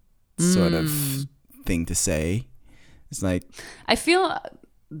 1 sort of thing to say. It's like, I feel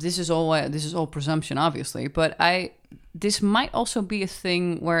this is all presumption, obviously, but this might also be a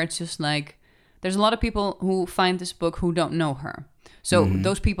thing where it's just like there's a lot of people who find this book who don't know her. So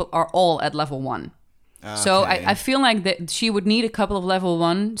those people are all at level 1. Okay. So I feel like that she would need a couple of level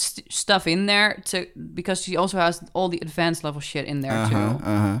 1 stuff in there because she also has all the advanced level shit in there too.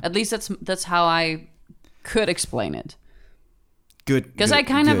 At least that's how I could explain it. good. Because I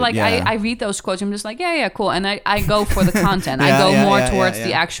kind of like, yeah. I read those quotes, I'm just like, yeah, cool. And I go for the content. Yeah, I go yeah, more yeah, towards yeah.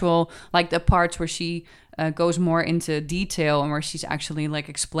 the actual, like the parts where she goes more into detail and where she's actually like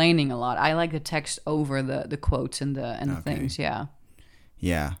explaining a lot. I like the text over the quotes and the things, yeah.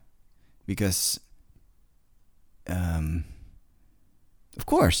 Yeah, because of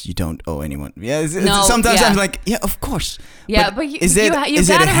course you don't owe anyone. Yeah, sometimes I'm like, yeah, of course. Yeah, but is it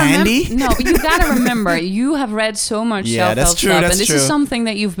handy? No, but you gotta remember, you have read so much self-help stuff, and this is something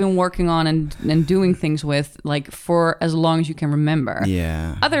that you've been working on and doing things with, like for as long as you can remember.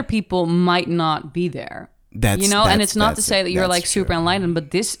 Yeah. Other people might not be there. And it's not to say that you're like super enlightened,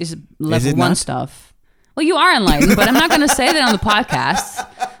 but this is level 1 stuff. Well, you are enlightened, but I'm not going to say that on the podcast.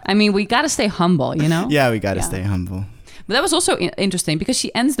 I mean, we got to stay humble, you know? Yeah, we got to stay humble. But that was also interesting because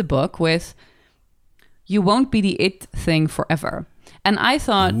she ends the book with, "You won't be the it thing forever." And I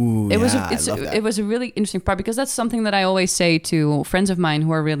thought it was a really interesting part, because that's something that I always say to friends of mine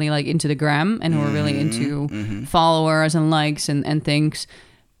who are really like into the gram and who are really into followers and likes and things.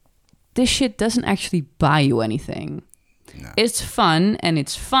 This shit doesn't actually buy you anything. No. It's fun and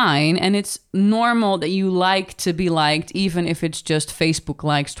it's fine and it's normal that you like to be liked, even if it's just Facebook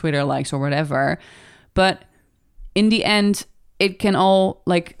likes, Twitter likes, or whatever. But in the end, it can all,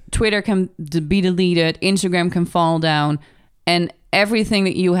 like, Twitter can be deleted, Instagram can fall down, and everything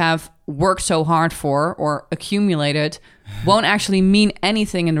that you have worked so hard for or accumulated won't actually mean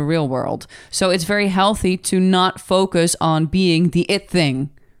anything in the real world. So it's very healthy to not focus on being the it thing.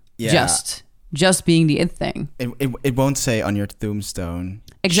 Yeah. Just being the it thing. It won't say on your tombstone,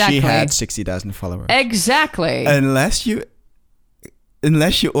 exactly, she had 60,000 followers. Exactly. Unless you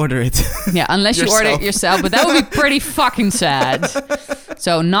order it. Yeah, unless you order it yourself. But that would be pretty fucking sad.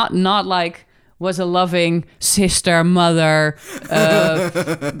 So not like, was a loving sister, mother,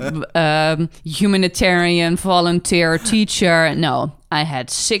 humanitarian, volunteer, teacher. No, I had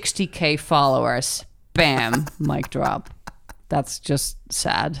 60K followers. Bam, mic drop. That's just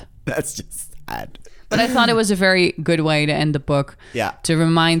sad. That's just sad. But I thought it was a very good way to end the book. Yeah. To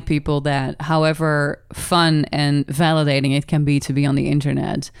remind people that however fun and validating it can be to be on the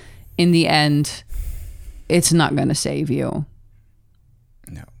internet, in the end, it's not going to save you.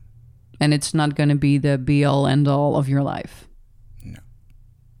 No. And it's not going to be the be-all, end-all of your life. No.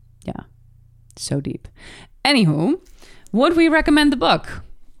 Yeah. So deep. Anywho, would we recommend the book?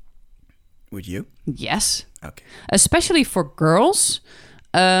 Would you? Yes. Okay. Especially for girls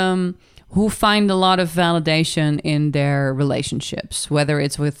who find a lot of validation in their relationships, whether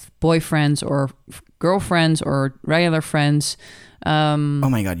it's with boyfriends or girlfriends or regular friends. Oh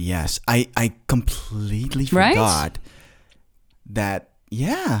my God, yes. I completely forgot that.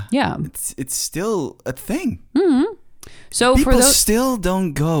 Yeah. Yeah. It's still a thing. Mm-hmm. So people still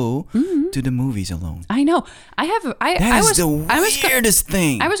don't go to the movies alone. I know. That is the weirdest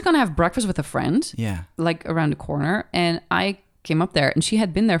thing. I was going to have breakfast with a friend. Yeah. Like around the corner. And I came up there and she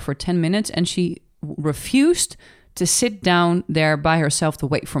had been there for 10 minutes and she refused to sit down there by herself to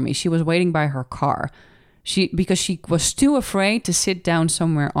wait for me. She was waiting by her car. Because she was too afraid to sit down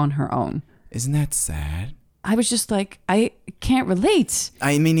somewhere on her own. Isn't that sad? I was just like, I can't relate.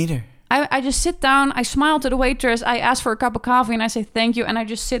 Me neither. I just sit down, I smile to the waitress, I ask for a cup of coffee and I say thank you, and I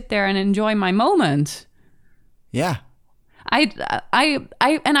just sit there and enjoy my moment. Yeah.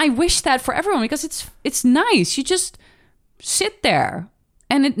 I wish that for everyone, because it's nice. You just sit there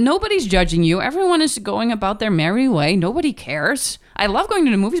and nobody's judging you. Everyone is going about their merry way. Nobody cares. I love going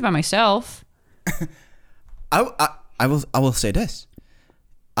to the movies by myself. I will say this.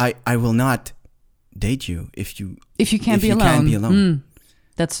 I will not date you if you can't be alone.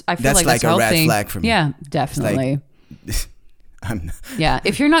 I feel like that's a red healthy. flag for me. Yeah, definitely. Yeah,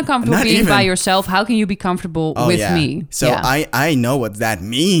 if you're not comfortable being by yourself, how can you be comfortable with me? So yeah. I know what that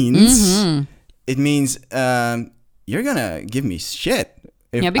means. Mm-hmm. It means you're gonna give me shit.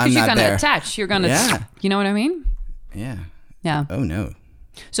 If because you're gonna there. attach. You're gonna, you know what I mean? Yeah. Yeah. Oh no.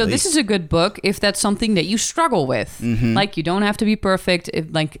 So this is a good book if that's something that you struggle with. Mm-hmm. Like, you don't have to be perfect.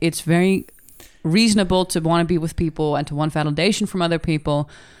 It's very reasonable to want to be with people and to want validation from other people,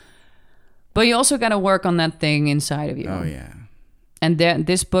 but you also got to work on that thing inside of you. Oh yeah. And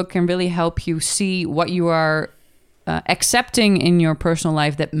this book can really help you see what you are accepting in your personal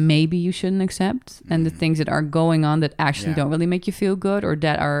life that maybe you shouldn't accept, and the things that are going on that actually don't really make you feel good, or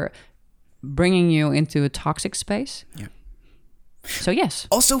that are bringing you into a toxic space. Yeah. So yes.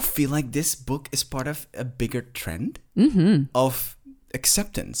 Also feel like this book is part of a bigger trend of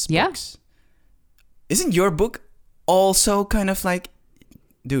acceptance books. Isn't your book also kind of like,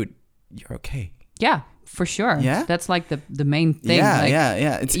 dude, you're okay? Yeah, For sure. Yeah? That's like the main thing. Yeah, like,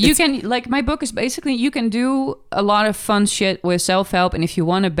 yeah. Can, like, my book is basically, you can do a lot of fun shit with self-help, and if you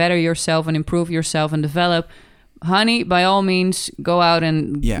want to better yourself and improve yourself and develop, honey, by all means, go out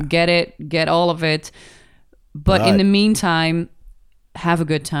and get all of it. But in the meantime, have a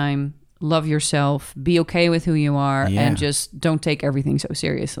good time, love yourself, be okay with who you are, and just don't take everything so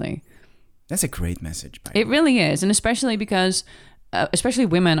seriously. That's a great message. It really is, and especially because especially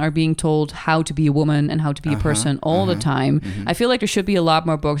women are being told how to be a woman and how to be a person all the time. I feel like there should be a lot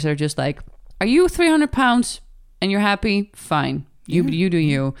more books that are just like, are you 300 pounds and you're happy? Fine. You do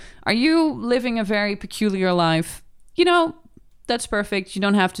you. Are you living a very peculiar life? You know, that's perfect. You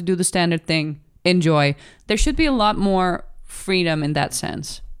don't have to do the standard thing. Enjoy. There should be a lot more freedom in that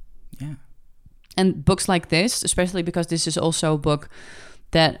sense. Yeah. And books like this, especially because this is also a book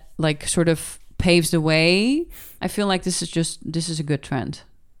that like sort of paves the way. I feel like this is a good trend.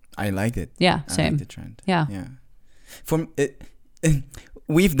 I like it. Yeah, same. I like the trend. Yeah.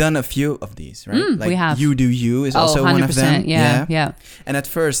 We've done a few of these, right? Like we have. You Do You is also one of them. Yeah. And at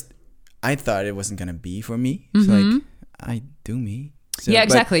first, I thought it wasn't gonna be for me. It's like, I do me. So, yeah,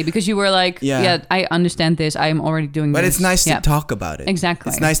 exactly. Because you were like, I understand this. I am already doing but this. But it's nice to talk about it. Exactly.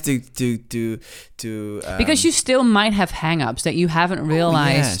 It's nice to because you still might have hang-ups that you haven't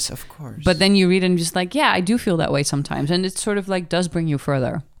realized. Yes, of course. But then you read and just like, I do feel that way sometimes. And it sort of like does bring you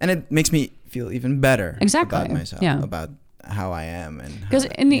further. And it makes me feel even better about myself, about how I am. Because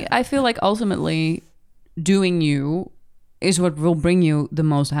I feel like ultimately doing you is what will bring you the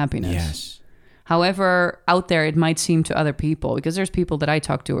most happiness. Yes. However, out there, it might seem to other people, because there's people that I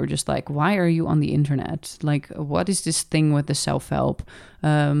talk to who are just like, why are you on the internet? Like, what is this thing with the self-help?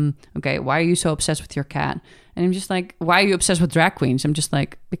 Okay, why are you so obsessed with your cat? And I'm just like, why are you obsessed with drag queens? I'm just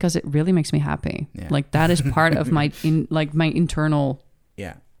like, because it really makes me happy. Yeah. Like, that is part of my internal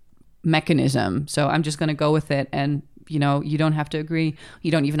mechanism. So I'm just going to go with it. And, you know, you don't have to agree.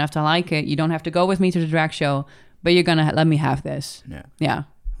 You don't even have to like it. You don't have to go with me to the drag show, but you're going to let me have this. Yeah. Yeah.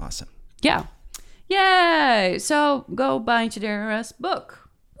 Awesome. Yeah. Yay! So go buy Chidera's book.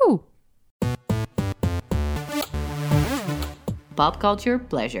 Ooh. Pop culture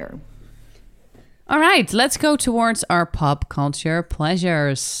pleasure. All right, let's go towards our pop culture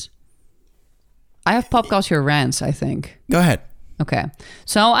pleasures. I have pop culture rants, I think. Go ahead. Okay.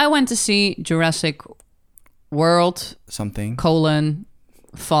 So I went to see Jurassic World... Something.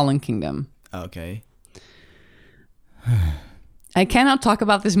 Fallen Kingdom. Okay. I cannot talk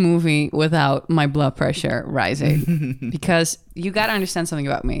about this movie without my blood pressure rising because you got to understand something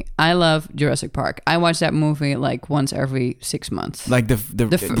about me. I love Jurassic Park. I watch that movie like once every 6 months. Like the first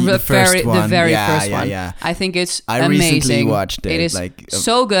one. The very first one. Yeah. I think it's I amazing. recently watched it. It is like,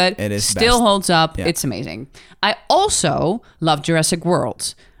 so good. It is still best. holds up. Yeah. It's amazing. I also love Jurassic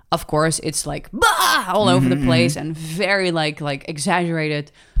World. Of course, it's like all over the place and very like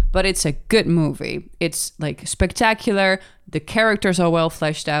exaggerated. But it's a good movie. It's like spectacular. The characters are well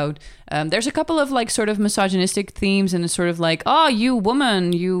fleshed out. There's a couple of like sort of misogynistic themes, and it's sort of like, oh, you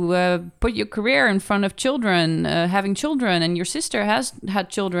woman, you put your career in front of children, having children, and your sister has had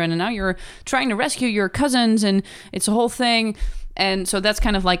children, and now you're trying to rescue your cousins, and it's a whole thing. And so that's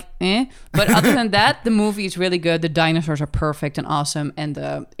kind of like, But other than that, the movie is really good. The dinosaurs are perfect and awesome, and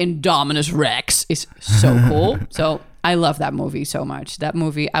the Indominus Rex is so cool. So I love that movie so much. That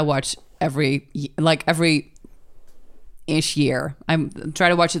movie I watch every ish year. I try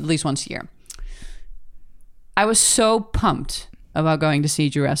to watch it at least once a year. I was so pumped about going to see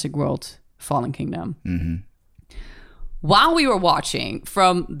Jurassic World Fallen Kingdom. Mm-hmm. While we were watching,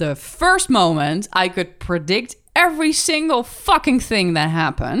 from the first moment, I could predict every single fucking thing that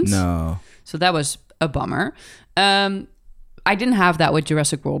happened. No. So that was a bummer. I didn't have that with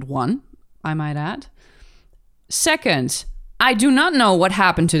Jurassic World 1, I might add. Second, I do not know what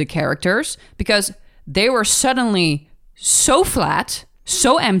happened to the characters because they were suddenly so flat,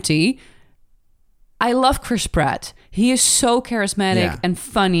 so empty. I love Chris Pratt. He is so charismatic and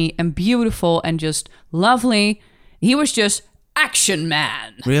funny and beautiful and just lovely. He was just action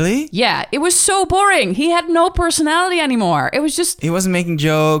man. Really? Yeah, it was so boring. He had no personality anymore. It was just... He wasn't making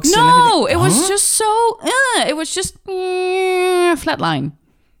jokes. No, it was just so... it was just flatline.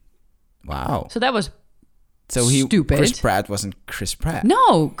 Wow. So that was So stupid. Chris Pratt wasn't Chris Pratt.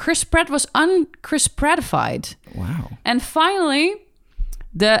 No, Chris Pratt was un-Chris Prattified. Wow. And finally,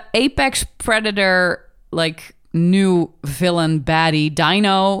 the apex predator, like, new villain baddie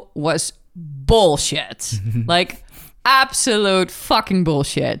Dino was bullshit. Like, absolute fucking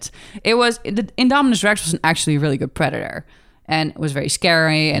bullshit. It was... The Indominus Rex was actually a really good predator. and it was very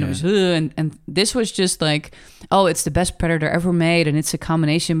scary, and it was and this was just like, oh, it's the best Predator ever made, and it's a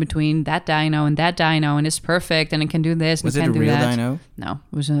combination between that dino, and it's perfect, and it can do this. Was and it a can do real that. dino? No,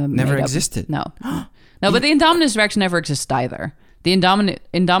 it was a Never made-up. existed. No, no, but the Indominus Rex never existed either. The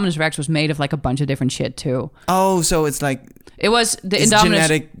Indominus Rex was made of like a bunch of different shit too. Oh, so it's like it was the it's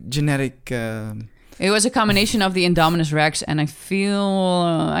Indominus genetic. It was a combination of the Indominus Rex and I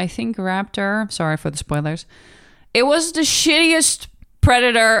think Raptor. Sorry for the spoilers. It was the shittiest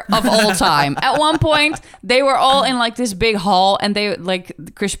Predator of all time. At one point, they were all in like this big hall, and they like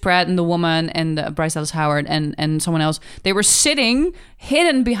Chris Pratt and the woman and Bryce Dallas Howard and someone else. They were sitting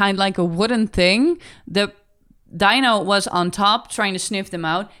hidden behind like a wooden thing. The dino was on top trying to sniff them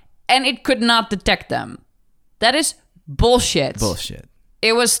out, and it could not detect them. That is bullshit. Bullshit.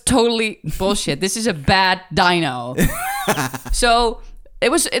 It was totally bullshit. This is a bad dino. So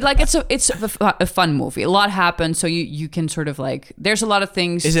it's a fun movie. A lot happened, so you can sort of like. There's a lot of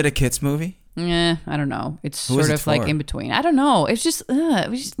things. Is it a kids movie? I don't know. It's Who is sort it of like for? in between. I don't know. It was just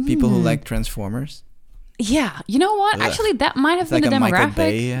People who like Transformers. Yeah, you know what? Ugh. Actually, that might have It's been like the a Michael demographic.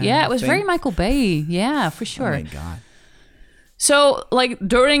 Bay, yeah, it was thing. very Michael Bay. Yeah, for sure. Oh my god. So, like,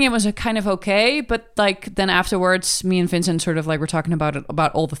 during it was a kind of okay, but, like, then afterwards, me and Vincent sort of, like, were talking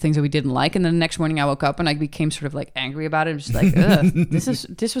about all the things that we didn't like, and then the next morning I woke up and I became sort of, like, angry about it. I'm just like, ugh,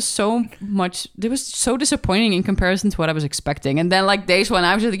 this was so much, it was so disappointing in comparison to what I was expecting. And then, like, days when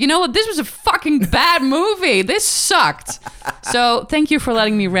I was just like, you know what, this was a fucking bad movie. This sucked. So, thank you for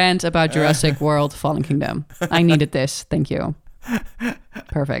letting me rant about Jurassic World Fallen Kingdom. I needed this. Thank you.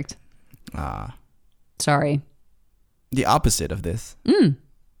 Perfect. Sorry. The opposite of this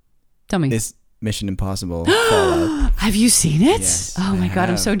Tell me. is Mission Impossible Fallout. Have you seen it? Yes, oh my I God, I'm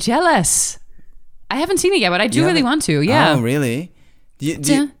have. so jealous. I haven't seen it yet, but I do You really haven't- want to. Yeah. Oh, really? Do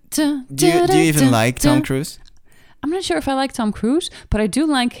you even like Tom Cruise? I'm not sure if I like Tom Cruise, but I do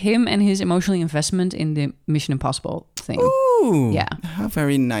like him and his emotional investment in the Mission Impossible thing. Ooh. Yeah. How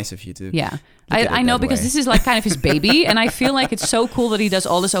very nice of you to. Yeah. Look at it I know that because way. this is like kind of his baby, and I feel like it's so cool that he does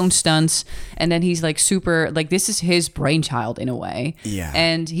all his own stunts, and then he's like super, like this is his brainchild in a way. Yeah.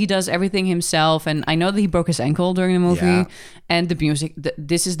 And he does everything himself, and I know that he broke his ankle during the movie, Yeah. and the music,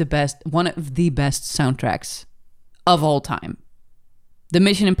 this is one of the best soundtracks of all time. The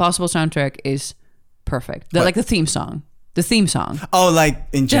Mission Impossible soundtrack is perfect. What? Like the theme song. The theme song. Oh, like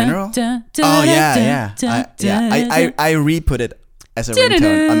in general? Dun, dun, Oh, dun, yeah, dun, yeah. dun, I dun, re-put it as a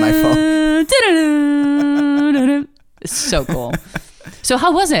ringtone on my phone. It's so cool. So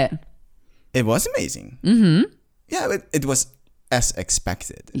how was it? It was amazing. Mm-hmm. Yeah, it was as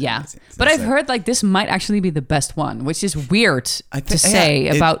expected. Yeah. Amazing. But So I've heard like this might actually be the best one, which is weird to yeah, say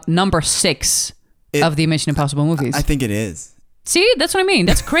it- about number 6 of the Mission Impossible movies. I think it is. See, that's what I mean.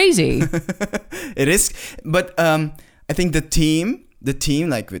 That's crazy. It is. But I think the team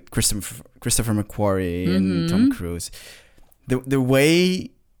like with Christopher McQuarrie and Tom Cruise, the way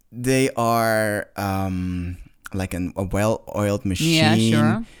they are like a well-oiled machine Yeah,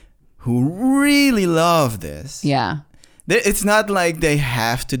 sure. who really love this. Yeah. It's not like they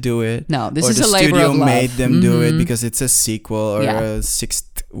have to do it. No, this or is the a labor studio of love. made them do it because it's a sequel or Yeah. a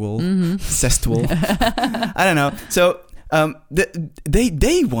sixth wolf, sixth wolf. I don't know. So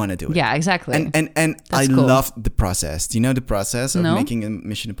they want to do it. Yeah, exactly. And I That's cool. love the process. Do you know the process of No. making a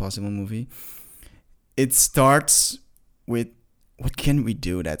Mission Impossible movie? It starts with what can we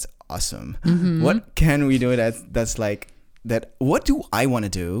do that's awesome? Mm-hmm. What can we do that's like that? What do I want to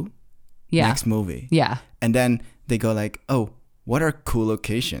do yeah. next movie? Yeah. And then they go like, oh, what are cool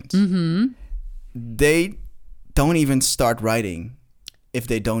locations? Mm-hmm. They don't even start writing if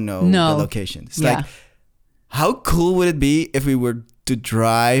they don't know No. the locations. It's Yeah. like, how cool would it be if we were to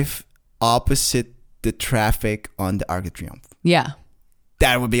drive opposite the traffic on the Arc de Triomphe? Yeah.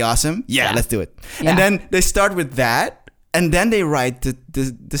 That would be awesome. Yeah, Yeah. let's do it. Yeah. And then they start with that, and then they write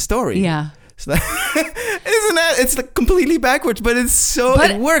the story. Yeah. It's like, isn't that? It's like completely backwards, but it's so But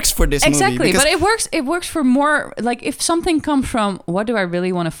it works for this movie. Exactly, because- but it works for more like if something comes from what do I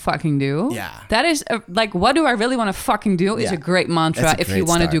really want to fucking do? Yeah. that is like what do I really want to fucking do is Yeah. a great mantra That's a if you great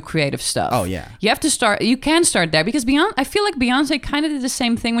want to start. do creative stuff. Oh, yeah. you have to start. You can start there because I feel like Beyonce kind of did the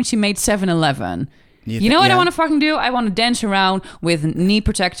same thing when she made 7-Eleven. You know what I want to fucking do? I want to dance around with knee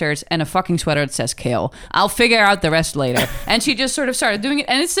protectors and a fucking sweater that says "kill." I'll figure out the rest later. And she just sort of started doing it,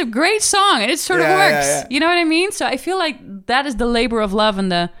 and it's a great song, and it sort of Yeah, works. yeah, yeah. You know what I mean? So I feel like that is the labor of love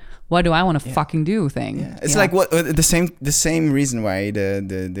and the what do I want to fucking do thing. Yeah. It's like what the same reason why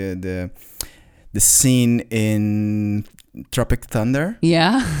the scene in Tropic Thunder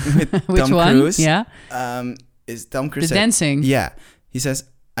Yeah. with Which Tom one? Cruise. Yeah. Is Tom Cruise The said- dancing. Yeah, he says,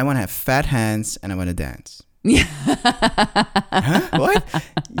 "I want to have fat hands and I want to dance." Huh? What?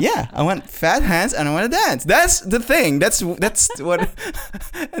 Yeah, I want fat hands and I want to dance. That's the thing. That's what.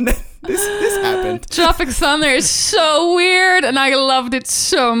 And then this happened. Tropic Thunder is so weird, and I loved it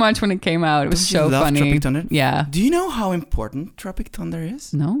so much when it came out. It was Don't you so love funny. Tropic Thunder? Yeah. Do you know how important Tropic Thunder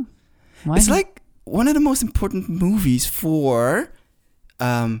is? No. Why? It's like one of the most important movies for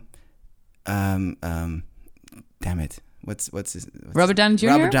damn it. What's his Robert Downey Jr.?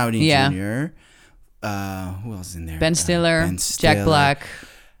 Robert Downey Yeah. Jr. Who else is in there? Ben Stiller, Jack Black.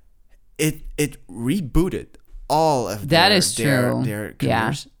 It rebooted all of That is true. their Yeah.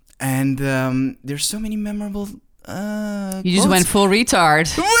 careers. And there's so many memorable You just went full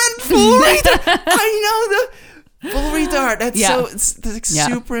retard. Went full retard. I know the full retard. That's Yeah. that's like Yeah.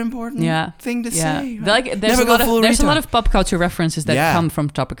 super important Yeah. thing to Yeah. say. Right? Like there's Never a go lot of full there's a retard. lot of pop culture references that Yeah. come from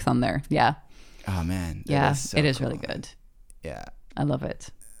Tropic Thunder. Yeah. Oh man. that Yeah. so It is cool. really good. Yeah. I love it.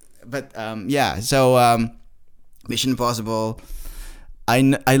 But yeah, so Mission Impossible.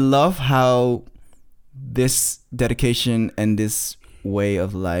 I love how this dedication and this way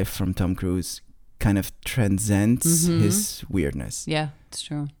of life from Tom Cruise kind of transcends his weirdness. Yeah, it's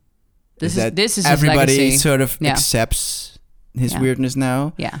true. Is This is his everybody legacy. sort of Yeah. accepts his Yeah. weirdness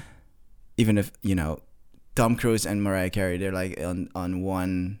now, Yeah. even if Tom Cruise and Mariah Carey, they're like on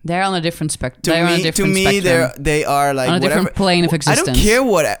one. They're on a different spectrum. To They're on a me, different they spectrum. are like on a whatever. different plane of I existence. don't care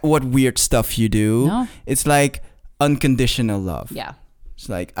what weird stuff you do. No. It's like unconditional love. Yeah. It's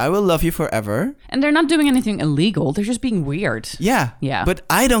like I will love you forever. And they're not doing anything illegal. They're just being weird. Yeah. Yeah. But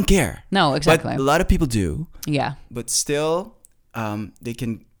I don't care. No, exactly. But a lot of people do. Yeah. But still, they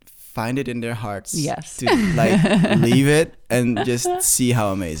can find it in their hearts. Yes. To like leave it and just see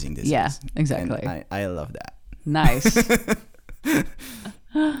how amazing this Yeah, is. exactly. And I love that. Nice.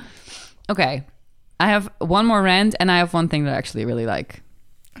 Okay. I have one more rant and I have one thing that I actually really like.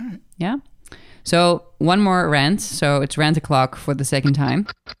 All right. Yeah? So, one more rant. So, it's rant o'clock for the second time.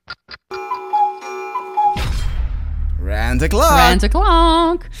 Rant o'clock. Rant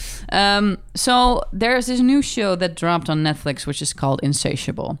o'clock. So, there's this new show that dropped on Netflix, which is called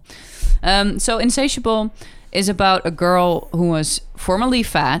Insatiable. So, Insatiable is about a girl who was formerly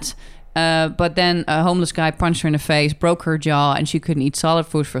fat, but then a homeless guy punched her in the face, broke her jaw, and she couldn't eat solid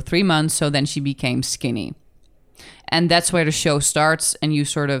food for 3 months. So then she became skinny. And that's where the show starts. And you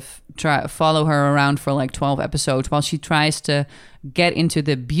sort of follow her around for like 12 episodes while she tries to get into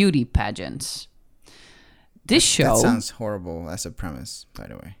the beauty pageants. This show... That sounds horrible as a premise, by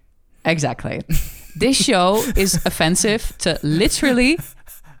the way. Exactly. This show is offensive to literally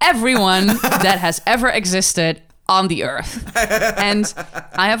everyone that has ever existed on the earth. And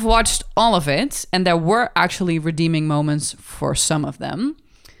I have watched all of it, and there were actually redeeming moments for some of them,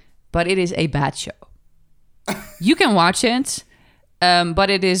 but it is a bad show. You can watch it, but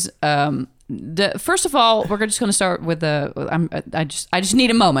it is first of all, we're just going to start with I just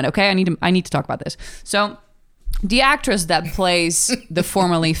need a moment, okay? I need to talk about this. So, the actress that plays the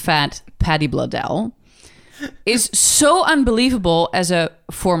formerly fat Patty Bladell is so unbelievable as a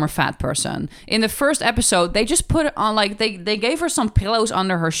former fat person. In the first episode, they just put on like they gave her some pillows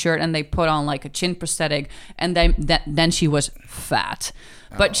under her shirt and they put on like a chin prosthetic, and then she was fat.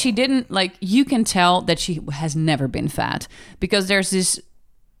 But she didn't, like, you can tell that she has never been fat because there's this,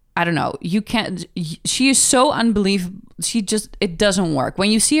 I don't know, she is so unbelievable. It doesn't work.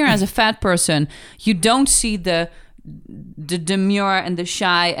 When you see her as a fat person, you don't see the demure and the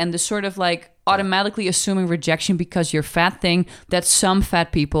shy and the sort of like automatically assuming rejection because you're fat thing that some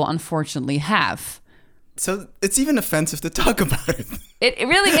fat people unfortunately have. So it's even offensive to talk about it. It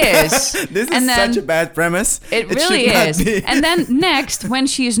really is. This is such a bad premise. It really should not is. be. And then next, when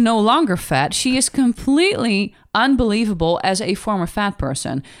she is no longer fat, she is completely unbelievable as a former fat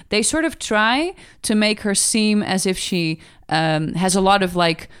person. They sort of try to make her seem as if she has a lot of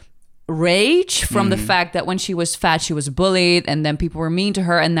like rage from the fact that when she was fat, she was bullied and then people were mean to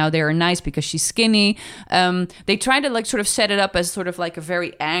her and now they are nice because she's skinny. They try to like sort of set it up as sort of like a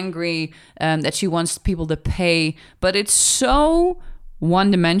very angry that she wants people to pay, but it's so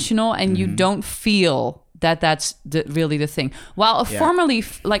one-dimensional and you don't feel that's really the thing. While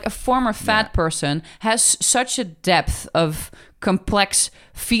a former fat person has such a depth of complex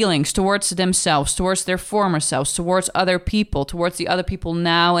feelings towards themselves, towards their former selves, towards other people, towards the other people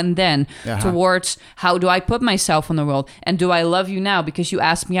now and then, towards how do I put myself in the world, and do I love you now because you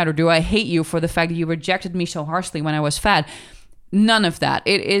asked me out, or do I hate you for the fact that you rejected me so harshly when I was fat? None of that.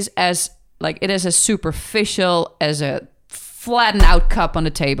 It is as superficial as a flattened out cup on the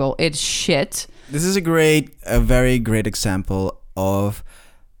table. It's shit. This is a very great example of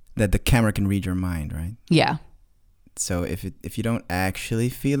that the camera can read your mind, right? Yeah. So if you don't actually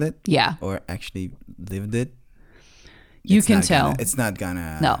feel it, Yeah. or actually lived it, You it's can not tell. it's not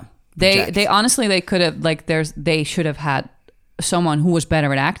gonna. No. project. They honestly, they could have, like, they should have had someone who was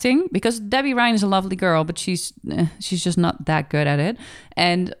better at acting, because Debbie Ryan is a lovely girl, but she's just not that good at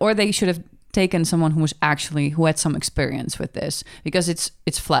it. Or they should have taken someone who had some experience with this, because it's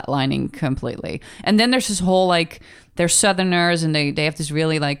flatlining completely. And then there's this whole, like, they're Southerners and they have this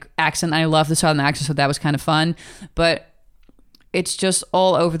really, like, accent. I love the Southern accent, so that was kind of fun. But it's just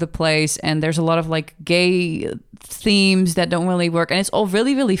all over the place, and there's a lot of, like, gay themes that don't really work, and it's all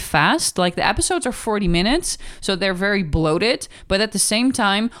really, really fast. Like, the episodes are 40 minutes, so they're very bloated, but at the same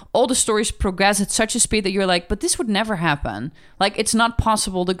time, all the stories progress at such a speed that you're like, but this would never happen. Like, it's not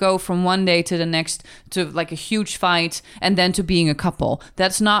possible to go from one day to the next to, like, a huge fight and then to being a couple.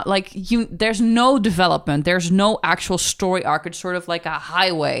 That's not, like, there's no development, there's no actual story arc. It's sort of like a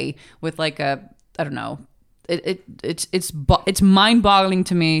highway with, like, I don't know. It's mind-boggling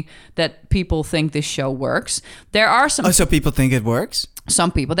to me that people think this show works. There are some. Oh, so people think it works? Some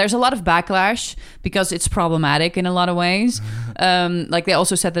people. There's a lot of backlash because it's problematic in a lot of ways. Like, they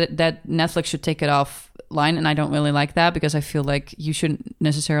also said that Netflix should take it offline, and I don't really like that, because I feel like you shouldn't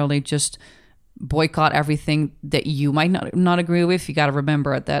necessarily just boycott everything that you might not agree with. You got to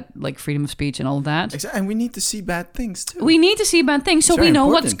remember that, like, freedom of speech and all of that. Exactly. And we need to see bad things too. We need to see bad things so we know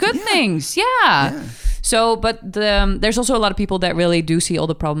what's good things. Yeah. So, but there's also a lot of people that really do see all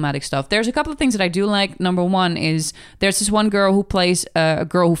the problematic stuff. There's a couple of things that I do like. Number one is there's this one girl who plays a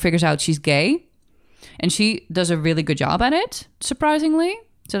girl who figures out she's gay, and she does a really good job at it, surprisingly.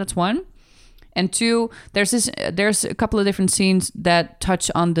 So that's one. And two, there's a couple of different scenes that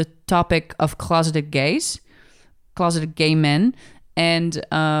touch on the topic of closeted gay men, and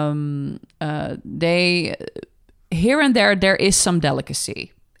they, here and there is some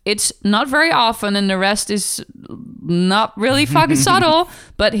delicacy. It's not very often, and the rest is not really fucking subtle,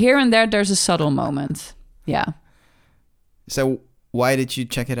 but here and there's a subtle moment. Yeah. So why did you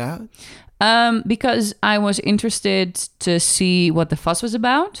check it out? Because I was interested to see what the fuss was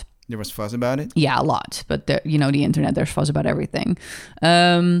about. There was fuss about it? Yeah, a lot. But the internet, there's fuss about everything.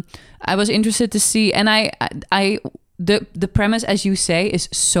 I was interested to see, and the premise, as you say, is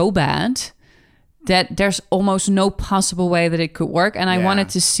so bad that there's almost no possible way that it could work. And I wanted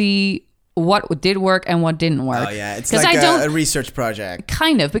to see what did work and what didn't work. Oh yeah, it's like a research project.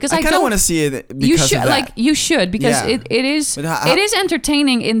 Kind of, because I kind of want to see it because of that. You should, because it is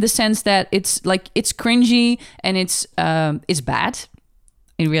entertaining in the sense that it's cringy and it's bad.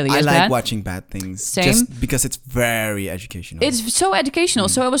 It really is bad. I like watching bad things. Same. Just because it's very educational. It's so educational.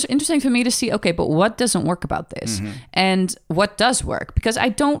 So it was interesting for me to see, okay, but what doesn't work about this? Mm-hmm. And what does work? Because I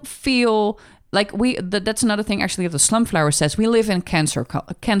don't feel like that's another thing actually that the Slumflower says. We live in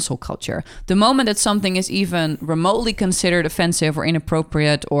cancel culture. The moment that something is even remotely considered offensive or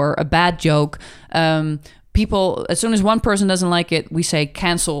inappropriate or a bad joke, people, as soon as one person doesn't like it, we say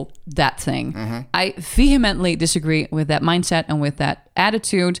cancel that thing. Mm-hmm. I vehemently disagree with that mindset and with that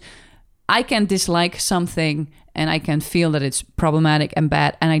attitude. I can dislike something and I can feel that it's problematic and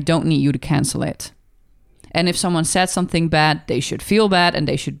bad, and I don't need you to cancel it. And if someone said something bad, they should feel bad and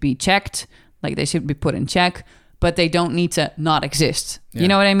they should be checked. Like, they should be put in check, but they don't need to not exist. Yeah, you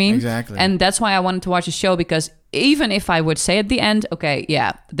know what I mean? Exactly. And that's why I wanted to watch the show, because even if I would say at the end, okay,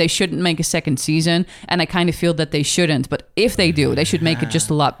 yeah, they shouldn't make a second season, and I kind of feel that they shouldn't, but if they do, they should make it just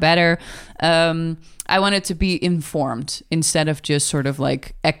a lot better. I wanted to be informed instead of just sort of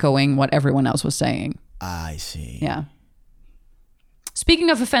like echoing what everyone else was saying. I see. Yeah. Speaking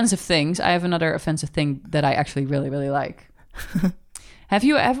of offensive things, I have another offensive thing that I actually really, really like. Have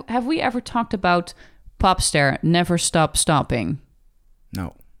we ever talked about Popstar Never Stop Stopping?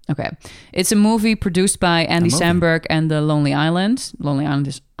 No. Okay. It's a movie produced by Andy Samberg and the Lonely Island. Lonely Island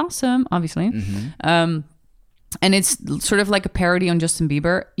is awesome, obviously. Mm-hmm. And it's sort of like a parody on Justin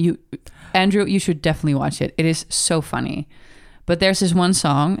Bieber. Andrew, you should definitely watch it. It is so funny. But there's this one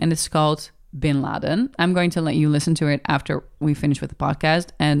song, and it's called Bin Laden. I'm going to let you listen to it after we finish with the podcast,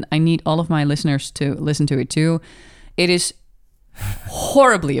 and I need all of my listeners to listen to it too. It is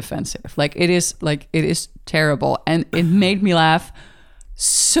horribly offensive. It is terrible, and it made me laugh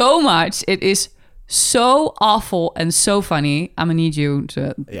so much. It is so awful and so funny. I'm gonna need you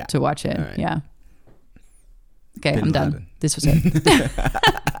to watch it. Right. Yeah. Okay, I'm done. This was it.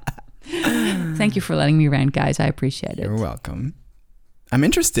 Thank you for letting me rant, guys. I appreciate it. You're welcome. I'm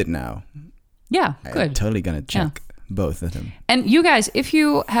interested now. Yeah, good. I'm totally gonna check both of them. And you guys, if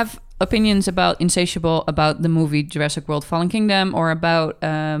you have opinions about Insatiable, about the movie Jurassic World Fallen Kingdom, or about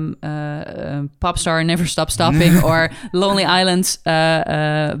Popstar Never Stop Stopping, or Lonely Island's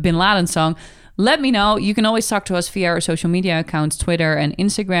Bin Laden song, let me know. You can always talk to us via our social media accounts, Twitter and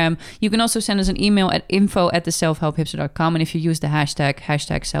Instagram. You can also send us an email at info@theselfhelphipster.com. And if you use the hashtag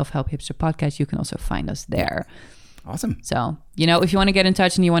selfhelphipsterpodcast, you can also find us there. Awesome. So, if you want to get in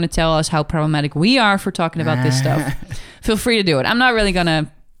touch and you want to tell us how problematic we are for talking about this stuff, feel free to do it. I'm not really going to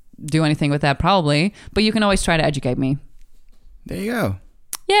do anything with that probably, but you can always try to educate me. There you go.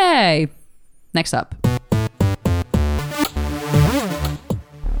 Yay. Next up.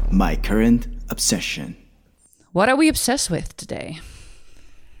 My current obsession. What are we obsessed with today?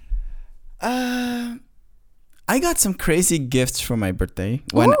 I got some crazy gifts for my birthday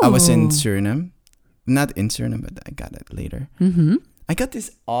when I was in Suriname. Not in Suriname, but I got it later. Mm-hmm. I got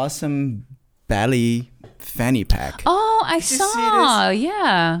this awesome Bali fanny pack. Oh, I saw.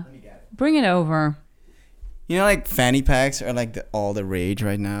 Yeah. Bring it over. Like fanny packs are like all the rage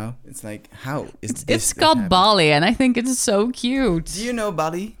right now. It's like, how is this? It's called Bali, and I think it's so cute. Do you know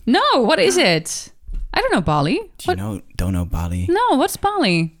Bali? No, what is it? I don't know Bali. Don't know Bali? No, what's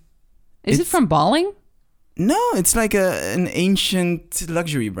Bali? Is it from Bali? No, it's like an ancient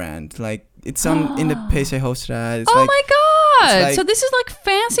luxury brand. Like it's in the PC Hostra. Oh my god! So this is like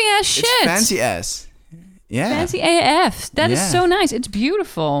fancy ass shit. It's fancy ass. Yeah. Fancy AF. That is so nice. It's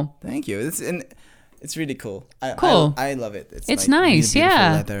beautiful. Thank you. It's really cool. Cool. I love it. It's nice. Really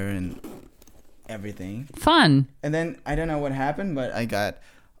yeah. Leather and everything. Fun. And then I don't know what happened, but I got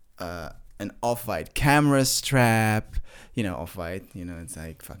an off-white camera strap. Off-white. It's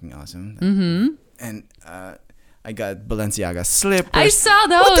like fucking awesome. Mm-hmm. And I got Balenciaga slippers. I saw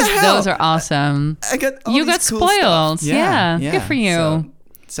those. What the hell? Those are awesome. I got all you these got cool spoiled. stuff. Yeah. Good for you.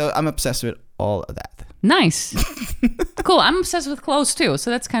 So I'm obsessed with all of that. Nice. Cool. I'm obsessed with clothes too. So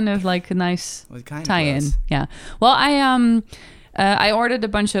that's kind of like a nice tie-in. Yeah. Well, I ordered a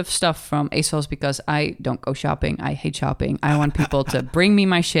bunch of stuff from ASOS because I don't go shopping. I hate shopping. I want people to bring me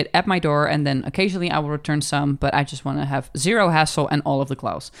my shit at my door, and then occasionally I will return some, but I just want to have zero hassle and all of the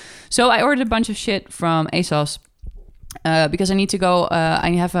clothes. So I ordered a bunch of shit from ASOS because I need to go. I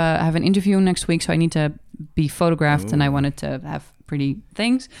have an interview next week, so I need to be photographed. And I wanted to have pretty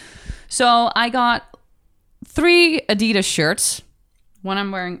things. So I got 3 Adidas shirts. One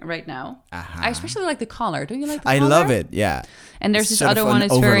I'm wearing right now. I especially like the collar. Do you like the collar? I love it, yeah. And there's this sort other of one. an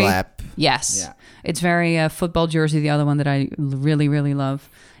It's overlap. very... Yes. Yeah. It's very football jersey, the other one that I really, really love.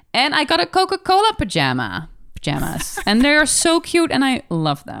 And I got a Coca-Cola pajamas. And they're so cute and I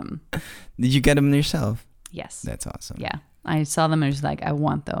love them. Did you get them yourself? Yes. That's awesome. Yeah. I saw them and I was like, I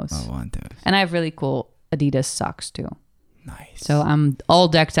want those. I want those. And I have really cool Adidas socks too. Nice. So I'm all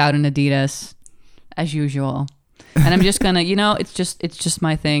decked out in Adidas as usual. And I'm just gonna, it's just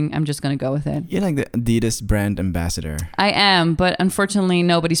my thing. I'm just gonna go with it. You're like the Adidas brand ambassador. I am, but unfortunately,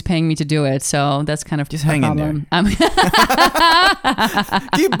 nobody's paying me to do it. So that's kind of just a hang problem. in there.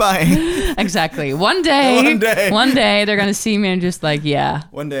 Keep buying. Exactly. One day, they're gonna see me and just like, yeah.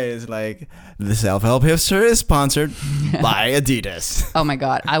 One day it's like the Self-Help Hipster is sponsored by Adidas. Oh my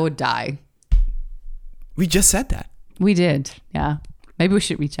god, I would die. We just said that. We did, yeah. Maybe we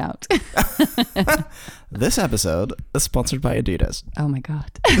should reach out. This episode is sponsored by Adidas. Oh my god.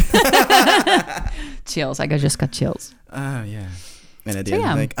 Chills. I just got chills. Oh, yeah. And at the end,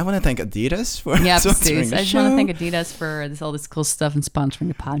 like, I want to thank Adidas for sponsoring the I just want to thank Adidas for all this cool stuff and sponsoring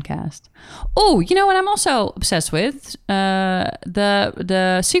the podcast. Oh, you know what I'm also obsessed with?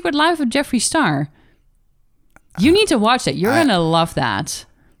 The Secret Life of Jeffree Star. You need to watch it. You're going to love that.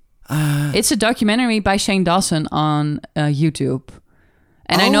 It's a documentary by Shane Dawson on YouTube.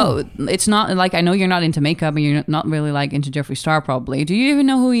 And I know it's not like, I know you're not into makeup and you're not really like into Jeffree Star probably. Do you even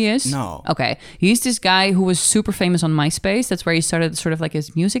know who he is? No. Okay. He's this guy who was super famous on MySpace. That's where he started sort of like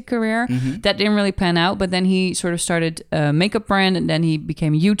his music career. Mm-hmm. That didn't really pan out, but then he sort of started a makeup brand and then he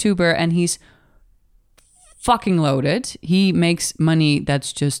became a YouTuber and he's fucking loaded. He makes money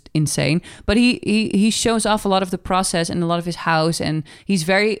that's just insane. But he shows off a lot of the process and a lot of his house, and he's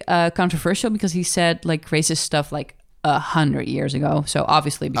very controversial because he said like racist stuff like 100 years ago. So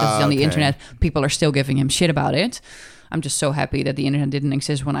obviously because he's on the internet, people are still giving him shit about it. I'm just so happy that the internet didn't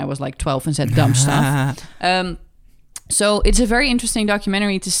exist when I was like 12 and said dumb stuff. So it's a very interesting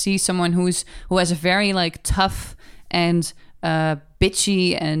documentary to see someone who has a very like tough and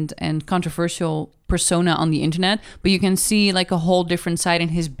bitchy and controversial persona on the internet, but you can see like a whole different side in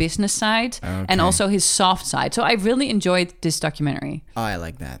his business side and also his soft side. So I really enjoyed this documentary. Oh, I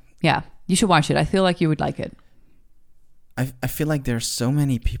like that. Yeah, you should watch it. I feel like you would like it. I feel like there's so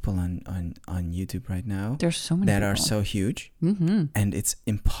many people on YouTube right now. There's so many that people. Are so huge, and it's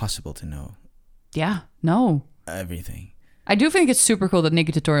impossible to know. Yeah, no. Everything. I do think it's super cool that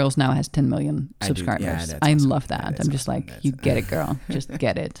Nikki Tutorials now has 10 million subscribers. I awesome. love that. I'm just like, you get it, girl. Just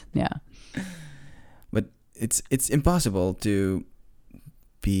get it. Yeah. it's impossible to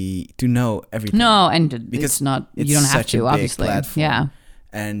know everything. No, and because it's not. It's you don't have such a to, big obviously. platform. Yeah.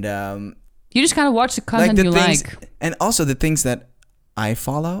 And You just gotta watch the content the you things, like. and also the things that I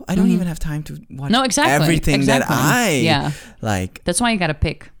follow, I don't even have time to watch. No, exactly. Everything that I like. That's why you gotta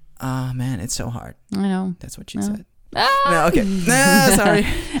pick. Oh man, it's so hard. I know. That's what she said. Ah. No, okay. No, sorry.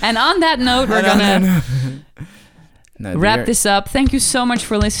 And on that note, we're gonna wrap this up. Thank you so much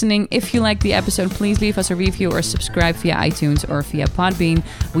for listening. If you like the episode, please leave us a review or subscribe via iTunes or via Podbean.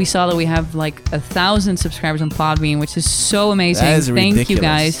 We saw that we have like 1,000 subscribers on Podbean, which is so amazing. That is Thank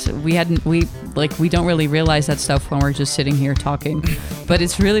ridiculous. you guys. We don't really realize that stuff when we're just sitting here talking, but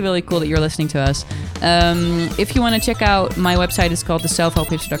it's really, really cool that you're listening to us. If you want to check out my website, it's called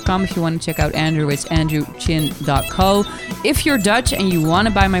theselfhelphipster.com. If you want to check out Andrew, it's andrewchin.co. If you're Dutch and you want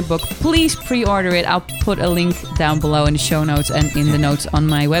to buy my book, please pre-order it. I'll put a link down below in the show notes and in the notes on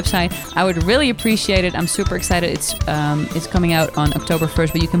my website. I would really appreciate it. I'm super excited. It's coming out on October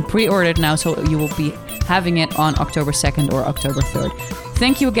 1st, but you can pre-order it now, so you will be having it on October 2nd or October 3rd.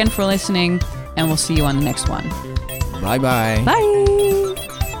 Thank you again for listening, and we'll see you on the next one. Bye-bye. Bye.